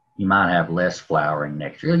might have less flowering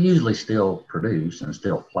next year. You'll usually still produce and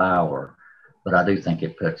still flower, but I do think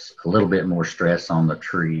it puts a little bit more stress on the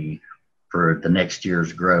tree for the next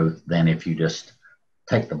year's growth than if you just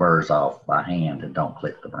take the burrs off by hand and don't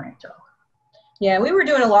clip the branch off. Yeah, we were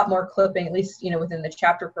doing a lot more clipping, at least, you know, within the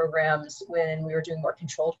chapter programs when we were doing more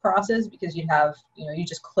controlled crosses, because you'd have, you know, you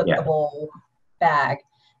just clip the whole bag.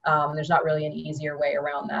 There's not really an easier way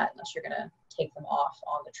around that unless you're going to take them off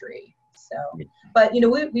on the tree. So, but, you know,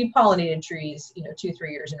 we pollinated trees, you know,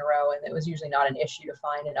 2-3 years in a row, and it was usually not an issue to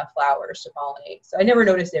find enough flowers to pollinate. So I never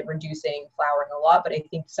noticed it reducing flowering a lot, but I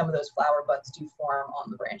think some of those flower buds do form on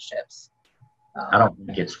the branch tips. I don't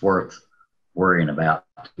think it's worth worrying about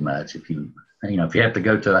too much. If you have to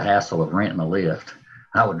go to a hassle of renting a lift,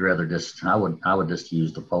 I would just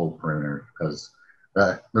use the pole pruner, because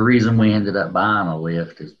the reason we ended up buying a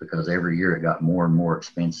lift is because every year it got more and more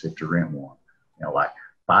expensive to rent one. You know, like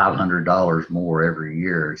 $500 more every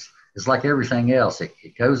year. It's like everything else. It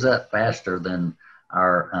goes up faster than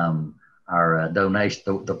our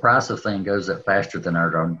donation. The price of thing goes up faster than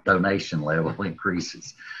our donation level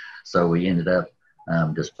increases. So we ended up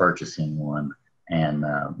just purchasing one, and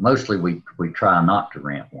mostly we try not to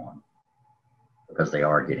rent one because they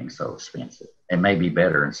are getting so expensive. It may be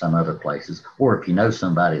better in some other places, or if you know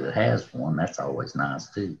somebody that has one, that's always nice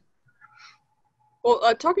too.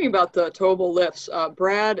 Well, talking about the towable lifts,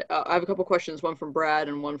 Brad, I have a couple questions, one from Brad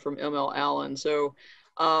and one from ML Allen. So,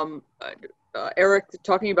 Eric,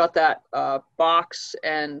 talking about that box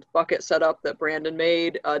and bucket setup that Brandon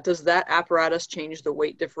made, does that apparatus change the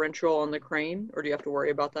weight differential on the crane, or do you have to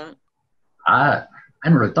worry about that? I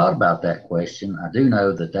hadn't really thought about that question. I do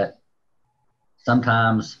know that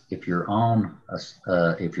sometimes if you're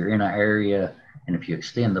in an area And if you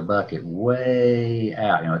extend the bucket way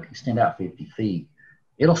out, it can extend out 50 feet,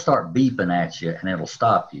 it'll start beeping at you and it'll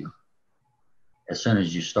stop you as soon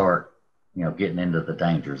as you start, getting into the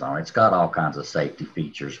danger zone. It's got all kinds of safety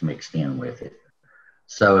features mixed in with it.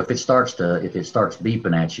 So if it starts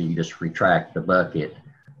beeping at you, you just retract the bucket.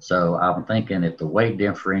 So I'm thinking if the weight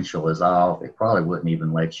differential is off, it probably wouldn't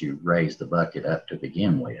even let you raise the bucket up to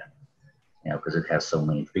begin with, because it has so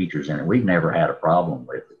many features in it. We've never had a problem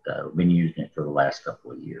with it. We've been using it for the last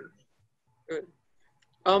couple of years. Good.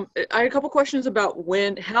 I had a couple questions about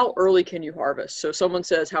how early can you harvest? So someone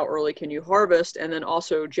says, how early can you harvest? And then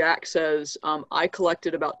also Jack says, I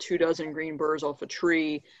collected about 24 green burrs off a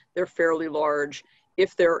tree. They're fairly large.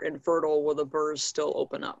 If they're infertile, will the burrs still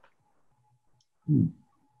open up?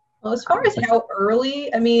 Well, as far as how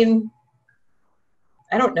early, I mean,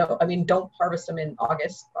 I don't know. I mean, don't harvest them in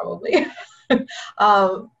August, probably.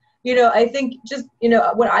 I think just,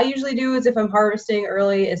 what I usually do is if I'm harvesting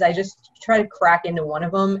early is I just try to crack into one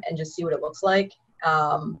of them and just see what it looks like.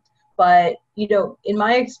 But, in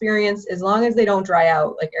my experience, as long as they don't dry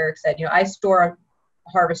out, like Eric said, I store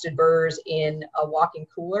harvested burrs in a walk-in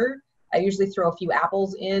cooler. I usually throw a few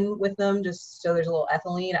apples in with them just so there's a little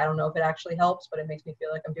ethylene. I don't know if it actually helps, but it makes me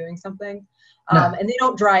feel like I'm doing something. And they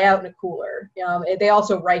don't dry out in a cooler. They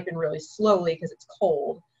also ripen really slowly because it's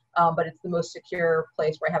cold. But it's the most secure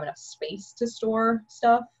place where I have enough space to store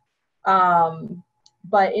stuff.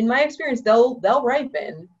 But in my experience, they'll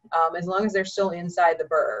ripen as long as they're still inside the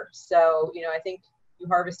burr. So, I think you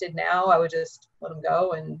harvested now, I would just let them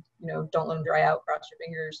go and, don't let them dry out, cross your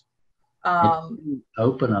fingers.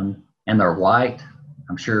 Open them and they're white.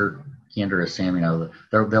 I'm sure Kendra is saying,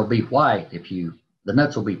 they'll be white the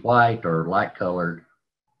nuts will be white or light colored.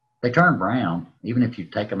 They turn brown, even if you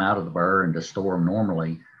take them out of the burr and just store them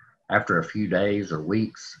normally. After a few days or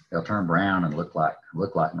weeks, they'll turn brown and look like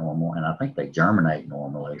normal. And I think they germinate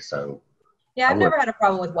normally. So yeah, I've never had a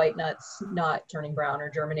problem with white nuts not turning brown or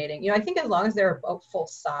germinating. I think as long as they're about full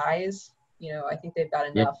size, I think they've got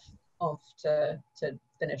enough oomph to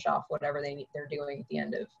finish off whatever they're doing at the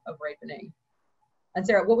end of ripening. And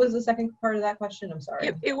Sarah, what was the second part of that question? I'm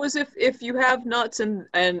sorry. It was if you have nuts and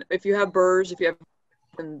if you have burrs,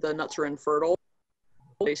 and the nuts are infertile,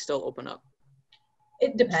 they still open up.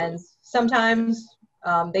 It depends. Sometimes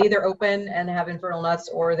they either open and have infertile nuts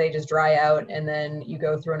or they just dry out and then you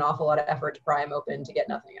go through an awful lot of effort to pry them open to get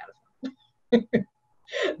nothing out of them.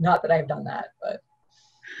 Not that I've done that, but.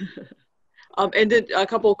 And then a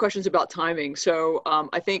couple of questions about timing. So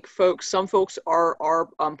I think some folks are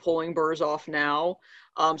pulling burrs off now.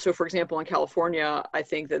 So for example, in California, I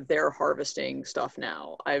think that they're harvesting stuff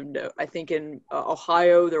now. I think in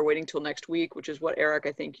Ohio, they're waiting till next week, which is what Eric,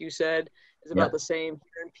 I think you said, is about the same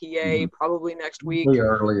here in PA, probably next week.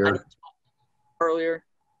 Earlier.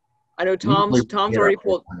 I know Tom's already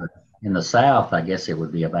pulled. In the South, I guess it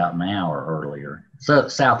would be about an hour earlier. So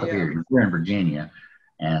south of here, we're in Virginia.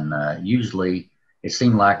 And usually it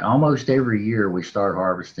seemed like almost every year we start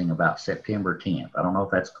harvesting about September 10th. I don't know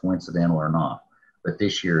if that's coincidental or not, but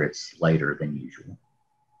this year it's later than usual.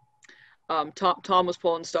 Tom was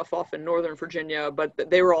pulling stuff off in Northern Virginia, but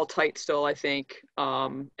they were all tight still, I think,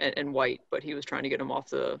 and white, but he was trying to get them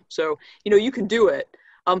off so, you can do it.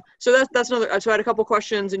 So that's another, so I had a couple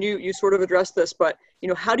questions and you sort of addressed this, but,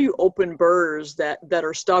 how do you open burrs that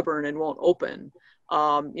are stubborn and won't open?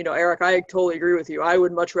 Eric, I totally agree with you. I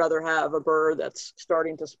would much rather have a burr that's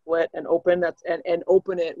starting to split and open and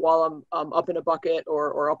open it while I'm up in a bucket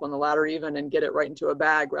or up on the ladder even and get it right into a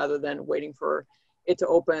bag rather than waiting for it to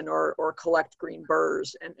open or collect green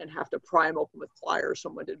burrs and have to pry them open with pliers.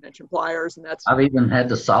 Someone did mention pliers, and that's. I've even had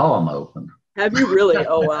to saw them open. Have you really?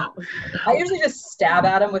 Oh, wow. I usually just stab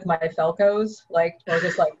at them with my Felcos, or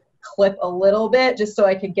just clip a little bit just so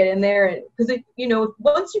I could get in there. Because,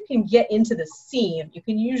 once you can get into the seam, you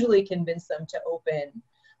can usually convince them to open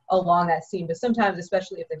along that seam. But sometimes,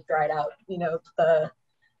 especially if they've dried out, the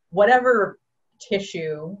whatever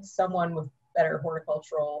tissue, someone with better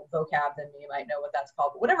horticultural vocab than me might know what that's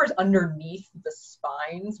called, but whatever's underneath the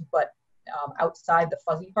spines, but outside the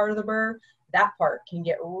fuzzy part of the burr, that part can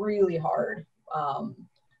get really hard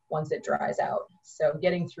once it dries out. So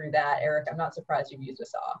getting through that, Eric, I'm not surprised you've used a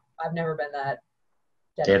saw. I've never been that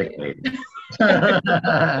dedicated.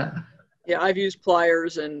 Yeah, I've used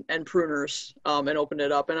pliers and pruners and opened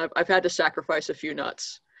it up, and I've had to sacrifice a few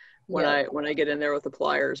nuts when I get in there with the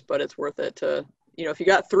pliers, but it's worth it to, if you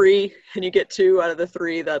got 3 and you get 2 out of the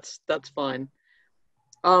 3, that's fine.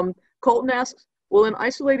 Colton asks, will an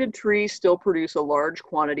isolated tree still produce a large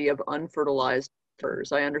quantity of unfertilized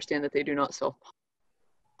burrs? I understand that they do not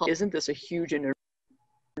self-pollinate. Isn't this a huge in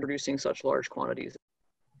producing such large quantities?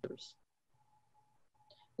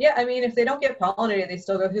 Yeah, I mean, if they don't get pollinated, they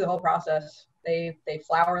still go through the whole process. They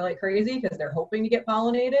flower like crazy because they're hoping to get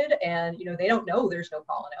pollinated, and you know they don't know there's no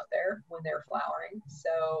pollen out there when they're flowering.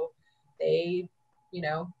 So they, you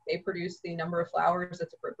know, they produce the number of flowers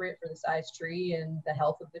that's appropriate for the size tree and the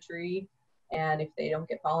health of the tree. And if they don't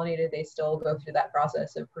get pollinated, they still go through that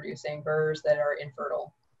process of producing burrs that are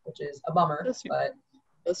infertile, which is a bummer. But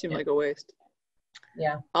does seem like a waste.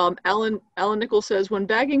 Yeah. Alan Nichols says, when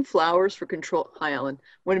bagging flowers for control, hi Alan,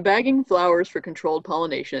 when bagging flowers for controlled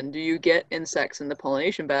pollination, do you get insects in the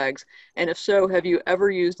pollination bags? And if so, have you ever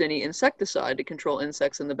used any insecticide to control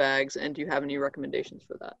insects in the bags? And do you have any recommendations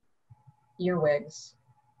for that? Earwigs.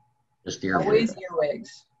 Just earwigs. Always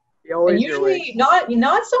earwigs. Always and usually earwigs.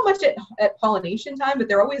 not so much at pollination time, but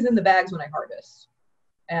they're always in the bags when I harvest.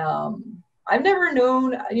 I've never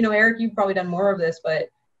known, you know, Eric, you've probably done more of this, but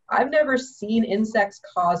I've never seen insects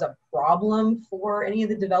cause a problem for any of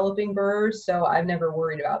the developing burrs, so I've never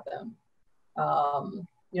worried about them.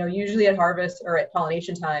 You know, usually at harvest or at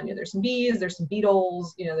pollination time, you know, there's some bees, there's some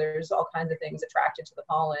beetles, you know, there's all kinds of things attracted to the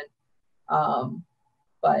pollen.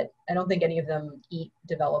 But I don't think any of them eat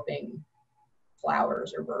developing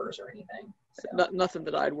flowers or burrs or anything. So. Nothing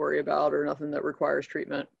that I'd worry about, or nothing that requires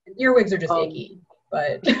treatment. Earwigs are just icky,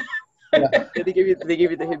 but yeah, they give you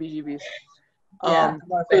the heebie-jeebies.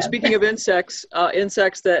 So speaking of insects,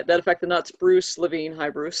 insects that affect the nuts, Bruce Levine, hi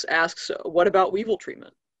Bruce, asks, what about weevil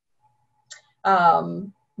treatment?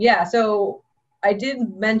 Yeah, so I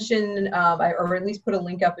did mention, or at least put a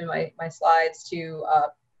link up in my slides to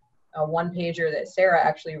a one-pager that Sarah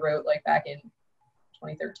actually wrote like back in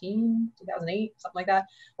 2013, 2008, something like that,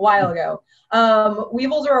 a while ago.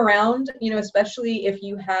 Weevils are around, you know, especially if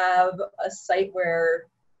you have a site where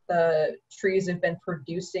the trees have been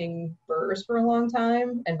producing burrs for a long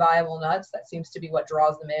time and viable nuts. That seems to be what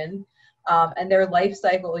draws them in. And their life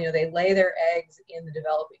cycle, you know, they lay their eggs in the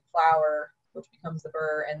developing flower, which becomes the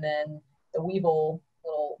burr, and then the weevil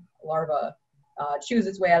little larva chews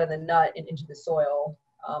its way out of the nut and into the soil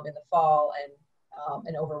in the fall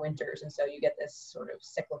and overwinters. And so you get this sort of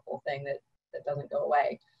cyclical thing that doesn't go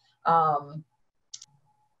away.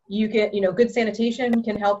 You get, you know, good sanitation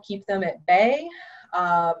can help keep them at bay.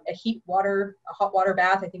 A hot water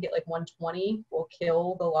bath, I think at like 120 will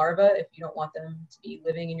kill the larva if you don't want them to be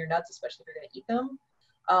living in your nuts, especially if you're going to eat them.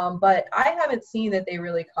 But I haven't seen that they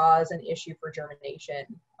really cause an issue for germination.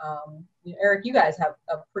 You know, Eric, you guys have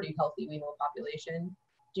a pretty healthy weevil population.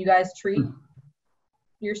 Do you guys treat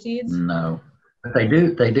your seeds? No, but they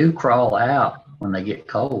do crawl out when they get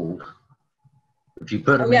cold. If you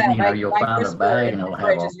put them in, you know, you'll find a bag and it'll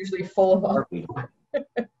have is usually full of them.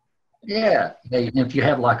 Yeah, if you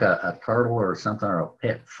have like a turtle or something, or a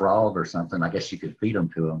pet frog or something, I guess you could feed them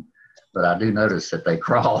to them. But I do notice that they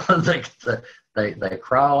crawl. they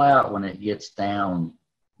crawl out when it gets down,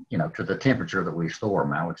 you know, to the temperature that we store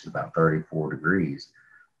them at, which is about 34 degrees.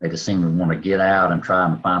 They just seem to want to get out and try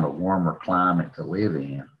and find a warmer climate to live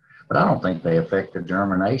in. But I don't think they affect the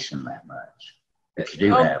germination that much. If you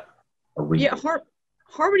do have a weed. Yeah,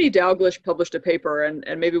 Harmony Dalglish published a paper, and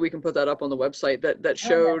maybe we can put that up on the website that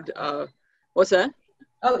showed, what's that?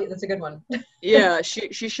 Oh, that's a good one. Yeah,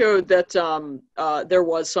 she showed that there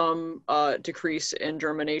was some decrease in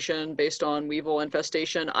germination based on weevil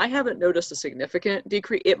infestation. I haven't noticed a significant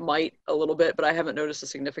decrease. It might a little bit, but I haven't noticed a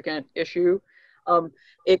significant issue,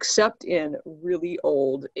 except in really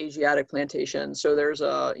old Asiatic plantations. So there's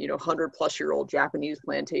a 100-plus-year-old Japanese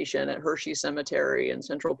plantation at Hershey Cemetery in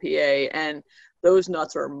Central PA, and those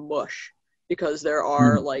nuts are mush because there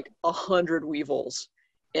are like 100 weevils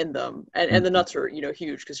in them, and the nuts are, you know,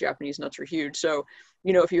 huge because Japanese nuts are huge. So,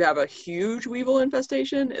 you know, if you have a huge weevil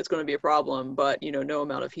infestation, it's going to be a problem, but you know, no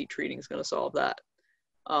amount of heat treating is going to solve that.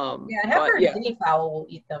 Yeah, I have heard guinea fowl will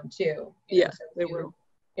eat them too. Yeah, so they will.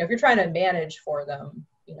 You know, if you're trying to manage for them,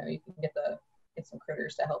 you know, you can get some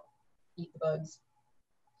critters to help eat the bugs.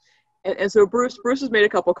 And so Bruce has made a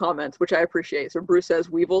couple comments, which I appreciate. So Bruce says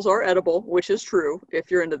weevils are edible, which is true if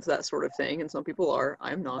you're into that sort of thing, and some people are.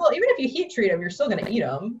 I'm not. Well, even if you heat treat them, you're still going to eat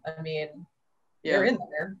them. I mean, they're in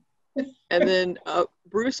there. And then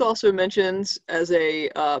Bruce also mentions, as a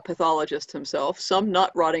pathologist himself, some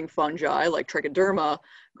nut rotting fungi like trichoderma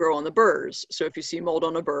grow on the burrs. So if you see mold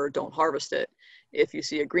on a burr, don't harvest it. If you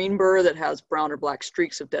see a green burr that has brown or black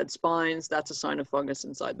streaks of dead spines, that's a sign of fungus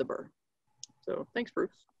inside the burr. So thanks,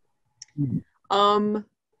 Bruce.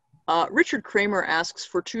 Richard Kramer asks,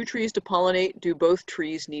 for two trees to pollinate, do both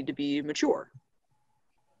trees need to be mature?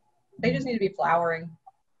 They just need to be flowering.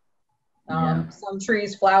 Some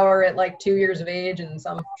trees flower at like 2 years of age, and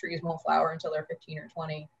some trees won't flower until they're 15 or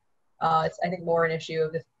 20. It's, I think, more an issue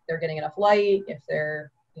of if they're getting enough light, if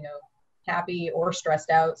they're, you know, happy or stressed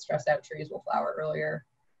out. Stressed out trees will flower earlier.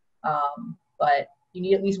 But you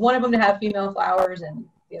need at least one of them to have female flowers and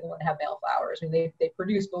the other one to have male flowers. I mean, they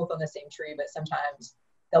produce both on the same tree, but sometimes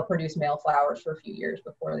they'll produce male flowers for a few years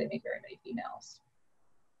before they make very many females.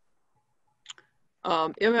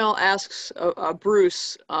 ML asks,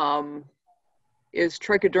 Bruce, is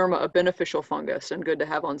trichoderma a beneficial fungus and good to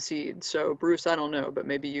have on seed? So Bruce, I don't know, but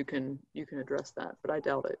maybe you can address that, but I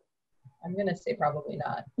doubt it. I'm gonna say probably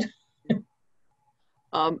not.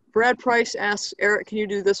 Brad Price asks, Eric, can you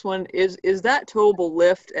do this one? Is that towable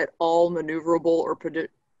lift at all maneuverable or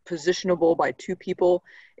positionable by two people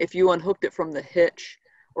if you unhooked it from the hitch,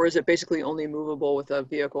 or is it basically only movable with a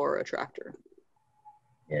vehicle or a tractor?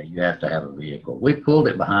 Yeah, you have to have a vehicle. We pulled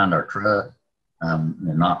it behind our truck,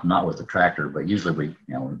 and not with the tractor, but usually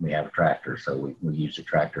we have a tractor, so we use the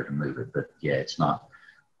tractor to move it. But yeah, it's not.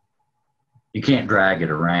 You can't drag it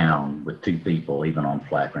around with two people, even on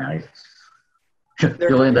flat ground.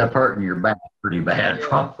 You'll end up hurting your back pretty bad, yeah.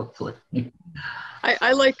 Probably.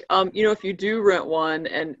 I like, if you do rent one,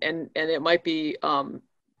 and it might be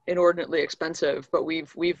inordinately expensive, but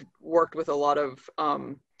we've worked with a lot of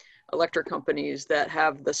electric companies that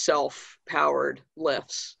have the self-powered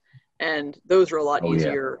lifts, and those are a lot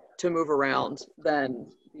easier to move around than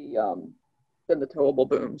the towable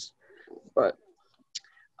booms. But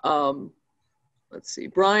let's see,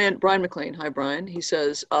 Brian McLean, hi Brian. He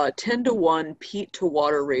says 10-to-1 peat to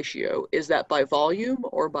water ratio. Is that by volume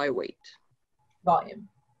or by weight? Volume.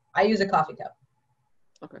 I use a coffee cup.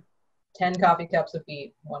 Okay. 10 coffee cups of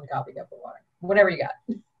peat, 1 coffee cup of water. Whatever you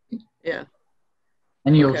got. Yeah.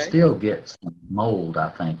 And you'll still get some mold, I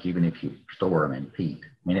think, even if you store them in peat. I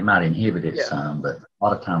mean, it might inhibit it some, but a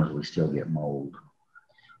lot of times we still get mold.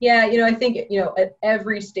 Yeah, I think, at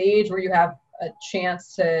every stage where you have a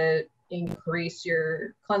chance to increase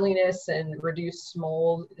your cleanliness and reduce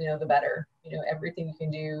mold, the better. Everything you can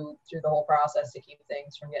do through the whole process to keep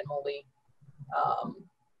things from getting moldy,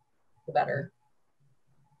 the better.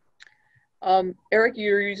 Eric,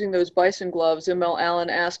 you're using those bison gloves. ML Allen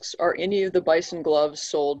asks, are any of the bison gloves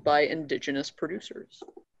sold by indigenous producers?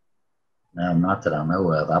 Not that I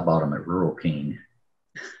know of. I bought them at Rural King.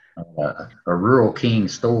 A Rural King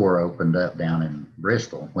store opened up down in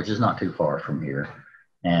Bristol, which is not too far from here.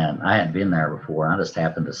 And I hadn't been there before. I just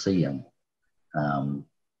happened to see them.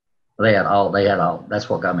 They had all, that's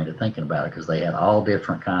what got me to thinking about it, because they had all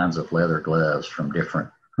different kinds of leather gloves from different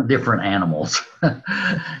animals.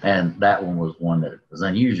 And that one was one that was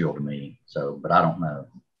unusual to me. So, but I don't know.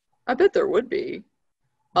 I bet there would be.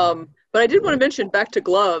 But I did want to mention, back to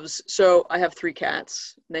gloves. So I have 3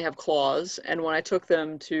 cats and they have claws. And when I took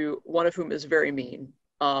them to, one of whom is very mean,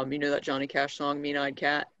 that Johnny Cash song, Mean Eyed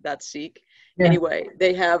Cat, that's Seek. Yeah. Anyway,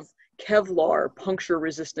 they have Kevlar puncture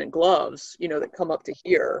resistant gloves, that come up to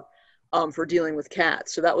here, for dealing with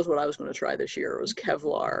cats. So that was what I was going to try this year. It was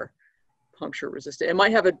Kevlar puncture resistant. It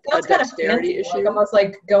might have a dexterity issue. Like almost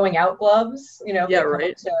like going out gloves, Yeah,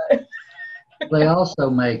 right. They also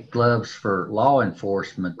make gloves for law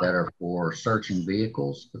enforcement that are for searching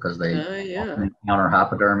vehicles, because they encounter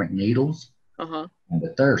hypodermic needles. But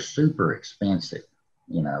they're super expensive.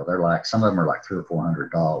 They're like, some of them are like $300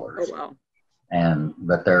 or $400. Oh, wow.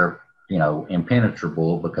 But they're,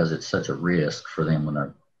 impenetrable, because it's such a risk for them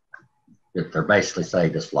when they're basically, say,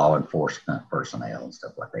 just law enforcement personnel and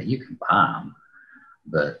stuff like that. You can buy them,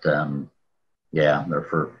 but they're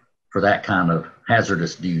for that kind of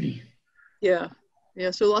hazardous duty. Yeah.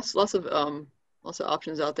 So lots of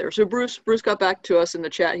options out there. So Bruce got back to us in the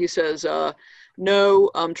chat. He says, no,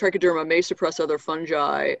 trichoderma may suppress other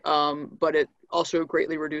fungi, but it also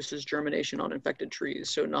greatly reduces germination on infected trees.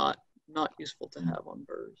 So not useful to have on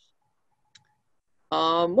burrs.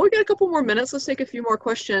 We got a couple more minutes. Let's take a few more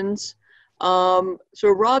questions. So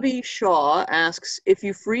Robbie Shaw asks, if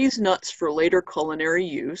you freeze nuts for later culinary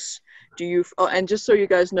use, do you, and just so you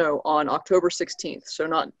guys know, on October 16th, so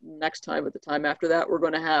not next time, but the time after that, we're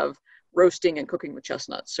going to have roasting and cooking with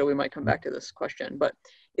chestnuts. So we might come back to this question. But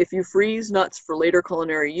if you freeze nuts for later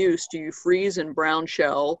culinary use, do you freeze and brown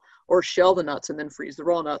shell, or shell the nuts and then freeze the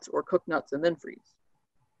raw nuts, or cook nuts and then freeze?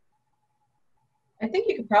 I think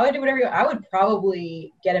you could probably do whatever you want. I would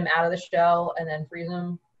probably get them out of the shell and then freeze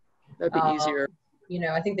them. That'd be easier.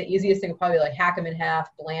 I think the easiest thing would probably be like hack them in half,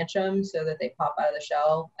 blanch them so that they pop out of the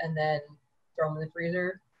shell, and then throw them in the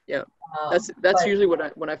freezer. Yeah, that's usually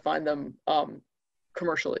when I find them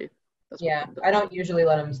commercially. That's I don't usually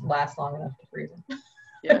let them last long enough to freeze them.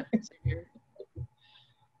 Yeah, same here.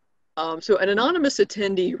 So an anonymous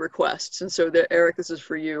attendee requests, and so Eric, this is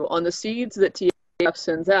for you. On the seeds that TACF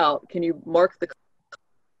sends out, can you mark the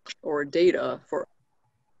or data for?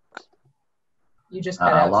 You just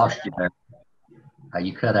cut I out. lost you there.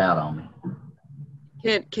 You cut out on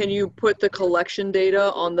me. Can you put the collection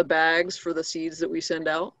data on the bags for the seeds that we send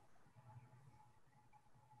out?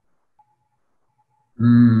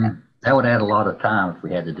 That would add a lot of time if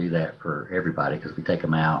we had to do that for everybody, because we take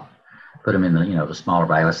them out, put them in the, the smaller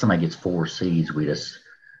bag. If somebody gets 4 seeds,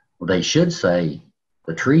 they should say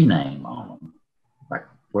the tree name on them, like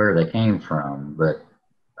where they came from. But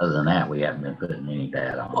other than that, we haven't been putting any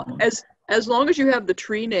data on them. As long as you have the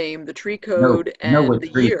tree name, the tree code, and the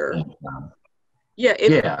year. Yeah.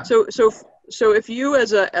 Yeah. So if you,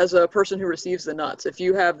 as a person who receives the nuts, if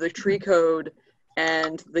you have the tree code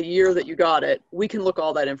and the year that you got it, we can look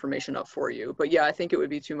all that information up for you. But yeah, I think it would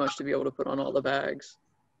be too much to be able to put on all the bags.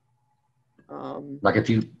 Like if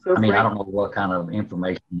you, so I don't know what kind of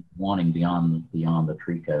information you're wanting beyond the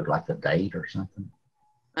tree code, like the date or something.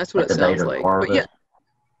 That's what it sounds like. But yeah,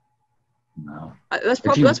 no, that's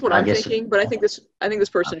what I'm thinking. But I think this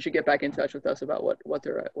person should get back in touch with us about what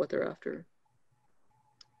they're after.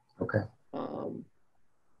 Okay. All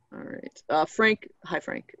right. Frank, hi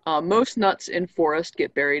Frank. Most nuts in forest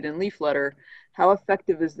get buried in leaf litter. How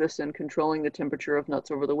effective is this in controlling the temperature of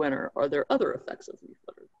nuts over the winter? Are there other effects of leaf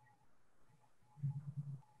litter?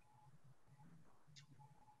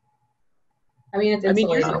 I mean, it's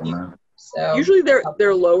insulating. So usually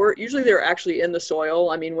they're lower. Usually they're actually in the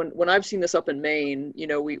soil. I mean, when I've seen this up in Maine,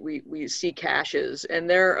 we see caches, and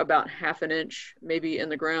they're about 1/2 an inch maybe in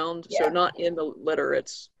the ground. Yeah. So not in the litter.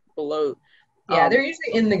 It's below. Yeah, they're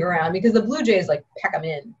usually in the ground because the blue jays like peck them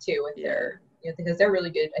in too, and they're because they're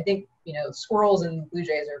really good. I think squirrels and blue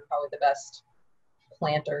jays are probably the best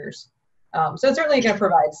planters. So it's certainly going to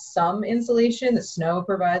provide some insulation. The snow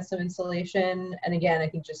provides some insulation, and again, I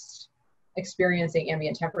think just experiencing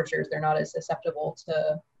ambient temperatures, they're not as susceptible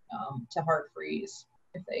to hard freeze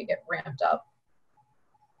if they get ramped up.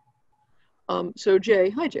 So Jay,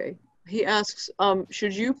 hi Jay. He asks,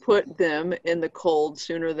 should you put them in the cold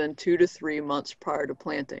sooner than 2 to 3 months prior to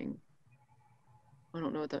planting? I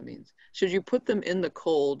don't know what that means. Should you put them in the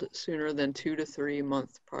cold sooner than 2 to 3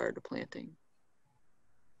 months prior to planting?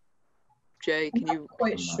 Jay, can you? I'm not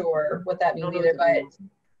quite sure what that means either,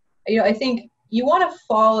 but I think you want to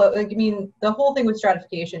follow. The whole thing with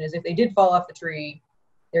stratification is if they did fall off the tree,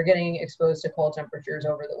 they're getting exposed to cold temperatures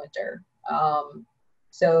over the winter.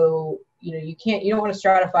 So you don't want to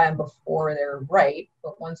stratify them before they're ripe,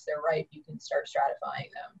 but once they're ripe, you can start stratifying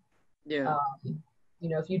them. Yeah.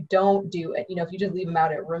 If you don't do it, if you just leave them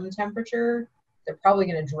out at room temperature, they're probably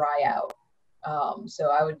going to dry out. So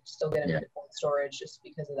I would still get them into cold storage just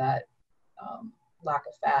because of that lack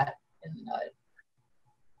of fat in the nut.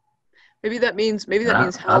 Maybe that means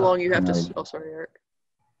how long you have to. Oh, sorry, Eric.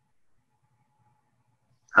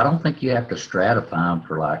 I don't think you have to stratify them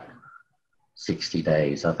for like 60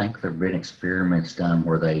 days. I think there've been experiments done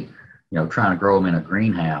where they, trying to grow them in a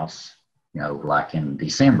greenhouse, like in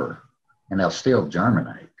December, and they'll still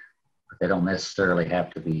germinate, but they don't necessarily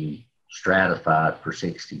have to be stratified for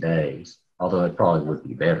 60 days, although it probably would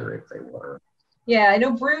be better if they were. Yeah, I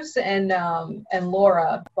know Bruce and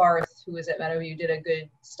Laura Barth, who was at Meadowview, did a good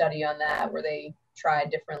study on that where they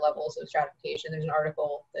tried different levels of stratification. There's an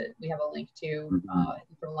article that we have a link to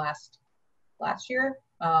from last year.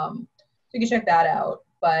 So you can check that out.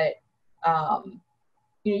 But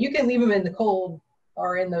you can leave them in the cold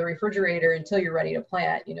or in the refrigerator until you're ready to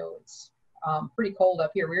plant. It's pretty cold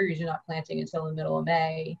up here. We're usually not planting until the middle of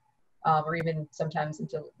May, or even sometimes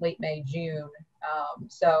until late May, June.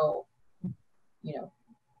 So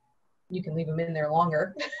you can leave them in there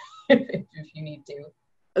longer if you need to.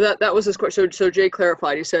 That was his question. So Jay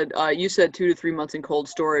clarified. He said, you said 2 to 3 months in cold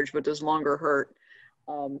storage, but does longer hurt?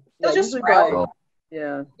 They'll just sprout.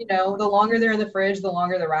 Yeah. The longer they're in the fridge, the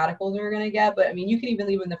longer the radicals are going to get. But you can even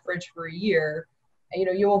leave them in the fridge for a year.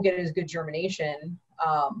 And, you won't get as good germination.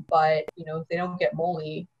 But, if they don't get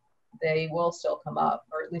moldy, they will still come up,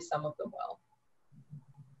 or at least some of them will.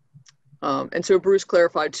 And so Bruce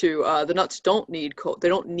clarified too, the nuts don't need cold. They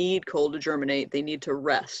don't need cold to germinate. They need to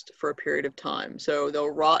rest for a period of time. So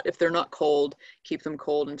they'll rot if they're not cold. Keep them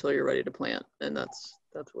cold until you're ready to plant. And that's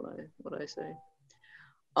what I say.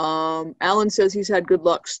 Alan says he's had good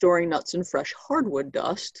luck storing nuts in fresh hardwood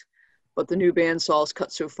dust, but the new bandsaw is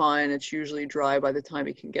cut so fine it's usually dry by the time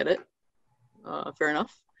he can get it. Fair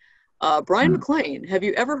enough. Brian McLean, have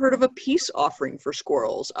you ever heard of a peace offering for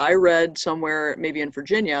squirrels? I read somewhere, maybe in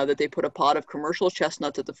Virginia, that they put a pot of commercial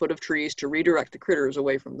chestnuts at the foot of trees to redirect the critters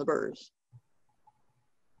away from the birds.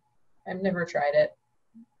 I've never tried it.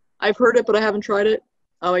 I've heard it, but I haven't tried it.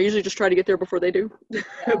 I usually just try to get there before they do,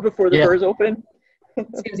 before the birds open.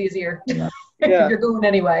 Seems easier. Yeah. You're going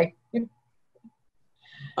anyway.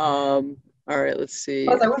 All right, let's see.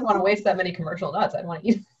 Plus, I wouldn't want to waste that many commercial nuts. I'd want to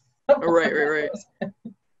eat them. Right.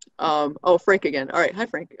 Oh, Frank again. All right, hi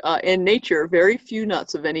Frank. In nature, very few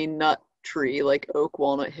nuts of any nut tree like oak,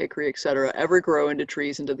 walnut, hickory, etc., ever grow into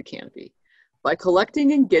trees into the canopy. By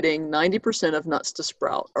collecting and getting 90% of nuts to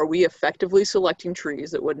sprout, are we effectively selecting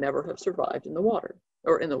trees that would never have survived in the water,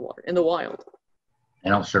 or in the wild?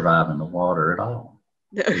 They don't survive in the water at all.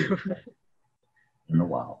 In the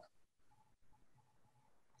wild.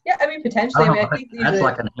 Yeah, I mean, potentially. I think that's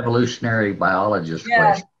like an evolutionary biologist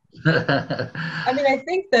question. I mean, I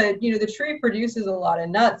think that, the tree produces a lot of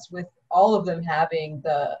nuts with all of them having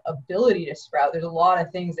the ability to sprout. There's a lot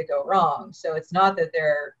of things that go wrong. So it's not that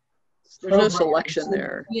there's no selection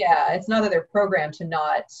there. Yeah, it's not that they're programmed to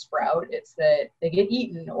not sprout. It's that they get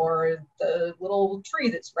eaten, or the little tree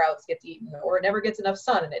that sprouts gets eaten, or it never gets enough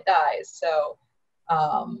sun and it dies. So,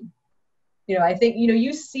 I think,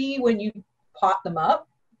 you see when you pot them up,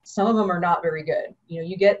 some of them are not very good.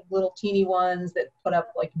 You get little teeny ones that put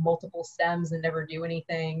up like multiple stems and never do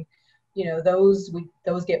anything. Those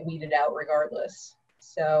get weeded out regardless.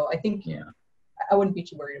 So I think I wouldn't be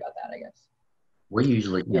too worried about that, I guess. We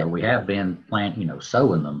usually, we have been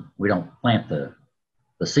sowing them. We don't plant the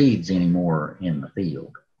seeds anymore in the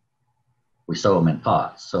field. We sow them in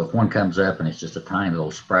pots. So if one comes up and it's just a tiny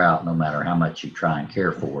little sprout, no matter how much you try and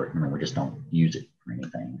care for it, we just don't use it for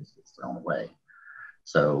anything. It gets thrown away.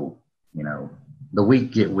 So, the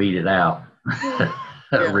weak get weeded out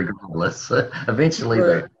regardless. Eventually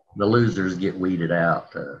the losers get weeded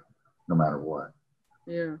out no matter what.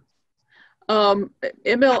 Yeah.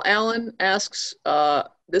 ML Allen asks,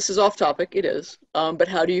 this is off topic, it is, but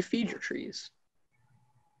how do you feed your trees?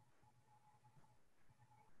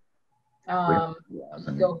 Go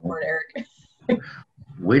for it, Eric.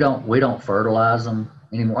 We don't fertilize them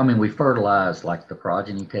anymore. I mean, we fertilize like the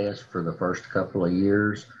progeny test for the first couple of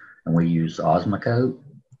years, and we use Osmocote,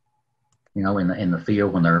 in the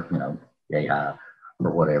field when they're, yay high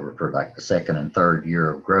or whatever, for like the second and third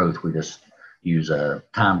year of growth. We just use a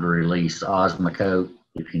time to release Osmocote,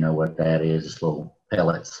 if you know what that is. It's little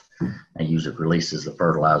pellets. They use it, releases the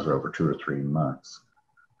fertilizer over 2 or 3 months.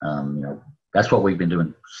 That's what we've been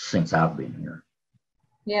doing since I've been here.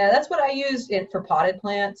 Yeah, that's what I use for potted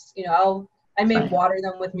plants. I may water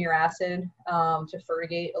them with muracid to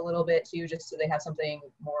fertigate a little bit too, just so they have something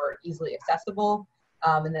more easily accessible.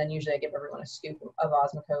 And then usually I give everyone a scoop of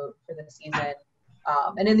Osmocote for the season.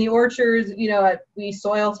 And in the orchards, we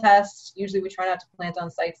soil test. Usually we try not to plant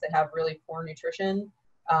on sites that have really poor nutrition.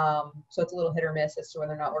 So it's a little hit or miss as to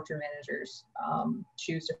whether or not orchard managers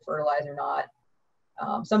choose to fertilize or not.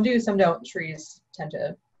 Some do, some don't. Trees tend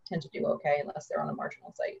to do okay unless they're on a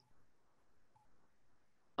marginal site.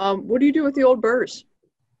 What do you do with the old burrs?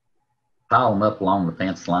 Pile them up along the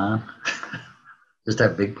fence line. Just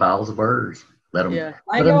have big piles of burrs. Let them. Yeah.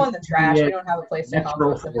 I go in the trash. We don't have a place to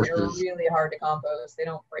compost them. They're really hard to compost. They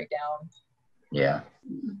don't break down. Yeah.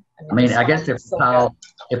 I mean, I guess if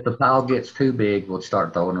the pile gets too big, we'll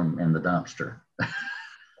start throwing them in the dumpster.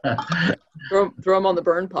 throw them on the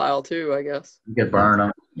burn pile too, I guess. You could burn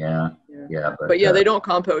them. Yeah. But they don't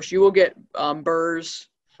compost. You will get burrs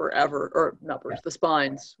forever, or not burrs. The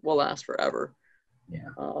spines will last forever. Yeah.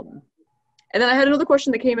 And then I had another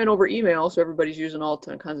question that came in over email, so everybody's using all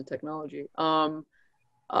kinds of technology.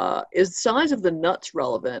 Is the size of the nuts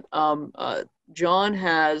relevant? John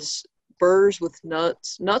has burrs with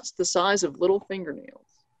nuts the size of little fingernails.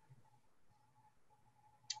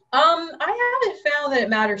 I haven't found that it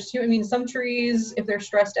matters too. I mean, some trees, if they're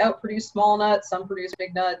stressed out, produce small nuts. Some produce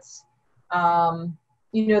big nuts.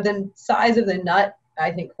 The size of the nut,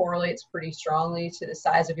 I think, correlates pretty strongly to the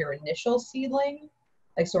size of your initial seedling,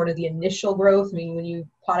 like sort of the initial growth. I mean, when you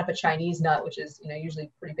pot up a Chinese nut, which is,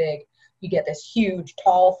 usually pretty big, you get this huge,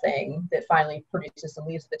 tall thing that finally produces some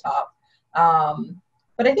leaves at the top.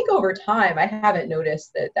 But I think over time, I haven't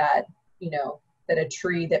noticed that a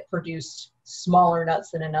tree that produced smaller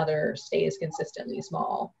nuts than another stays consistently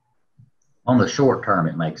small. On the short term,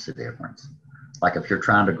 it makes a difference. Like if you're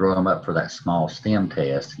trying to grow them up for that small stem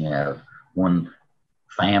test, you have one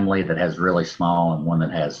family that has really small and one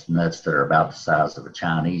that has nuts that are about the size of a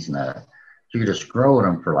Chinese nut. You're just growing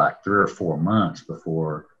them for like 3 or 4 months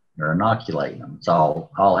before you're inoculating them. It's all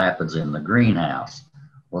happens in the greenhouse.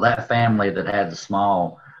 Well, that family that had the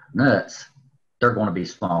small nuts, they're going to be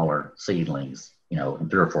smaller seedlings, in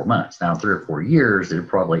 3 or 4 months. Now, in 3 or 4 years, it'll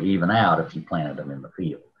probably even out if you planted them in the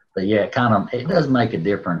field. But yeah, it does make a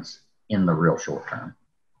difference in the real short term.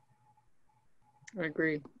 I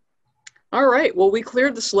agree. All right. Well, we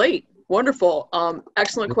cleared the slate. Wonderful.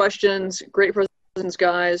 Excellent questions. Great presentations,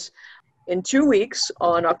 guys. In 2 weeks,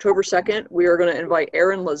 on October 2nd, we are going to invite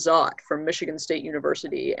Erin Lazat from Michigan State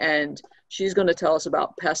University, and she's going to tell us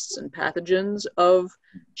about pests and pathogens of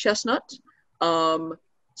chestnut.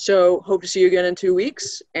 So hope to see you again in 2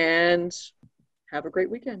 weeks, and have a great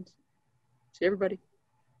weekend. See everybody.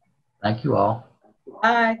 Thank you all.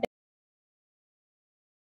 Bye.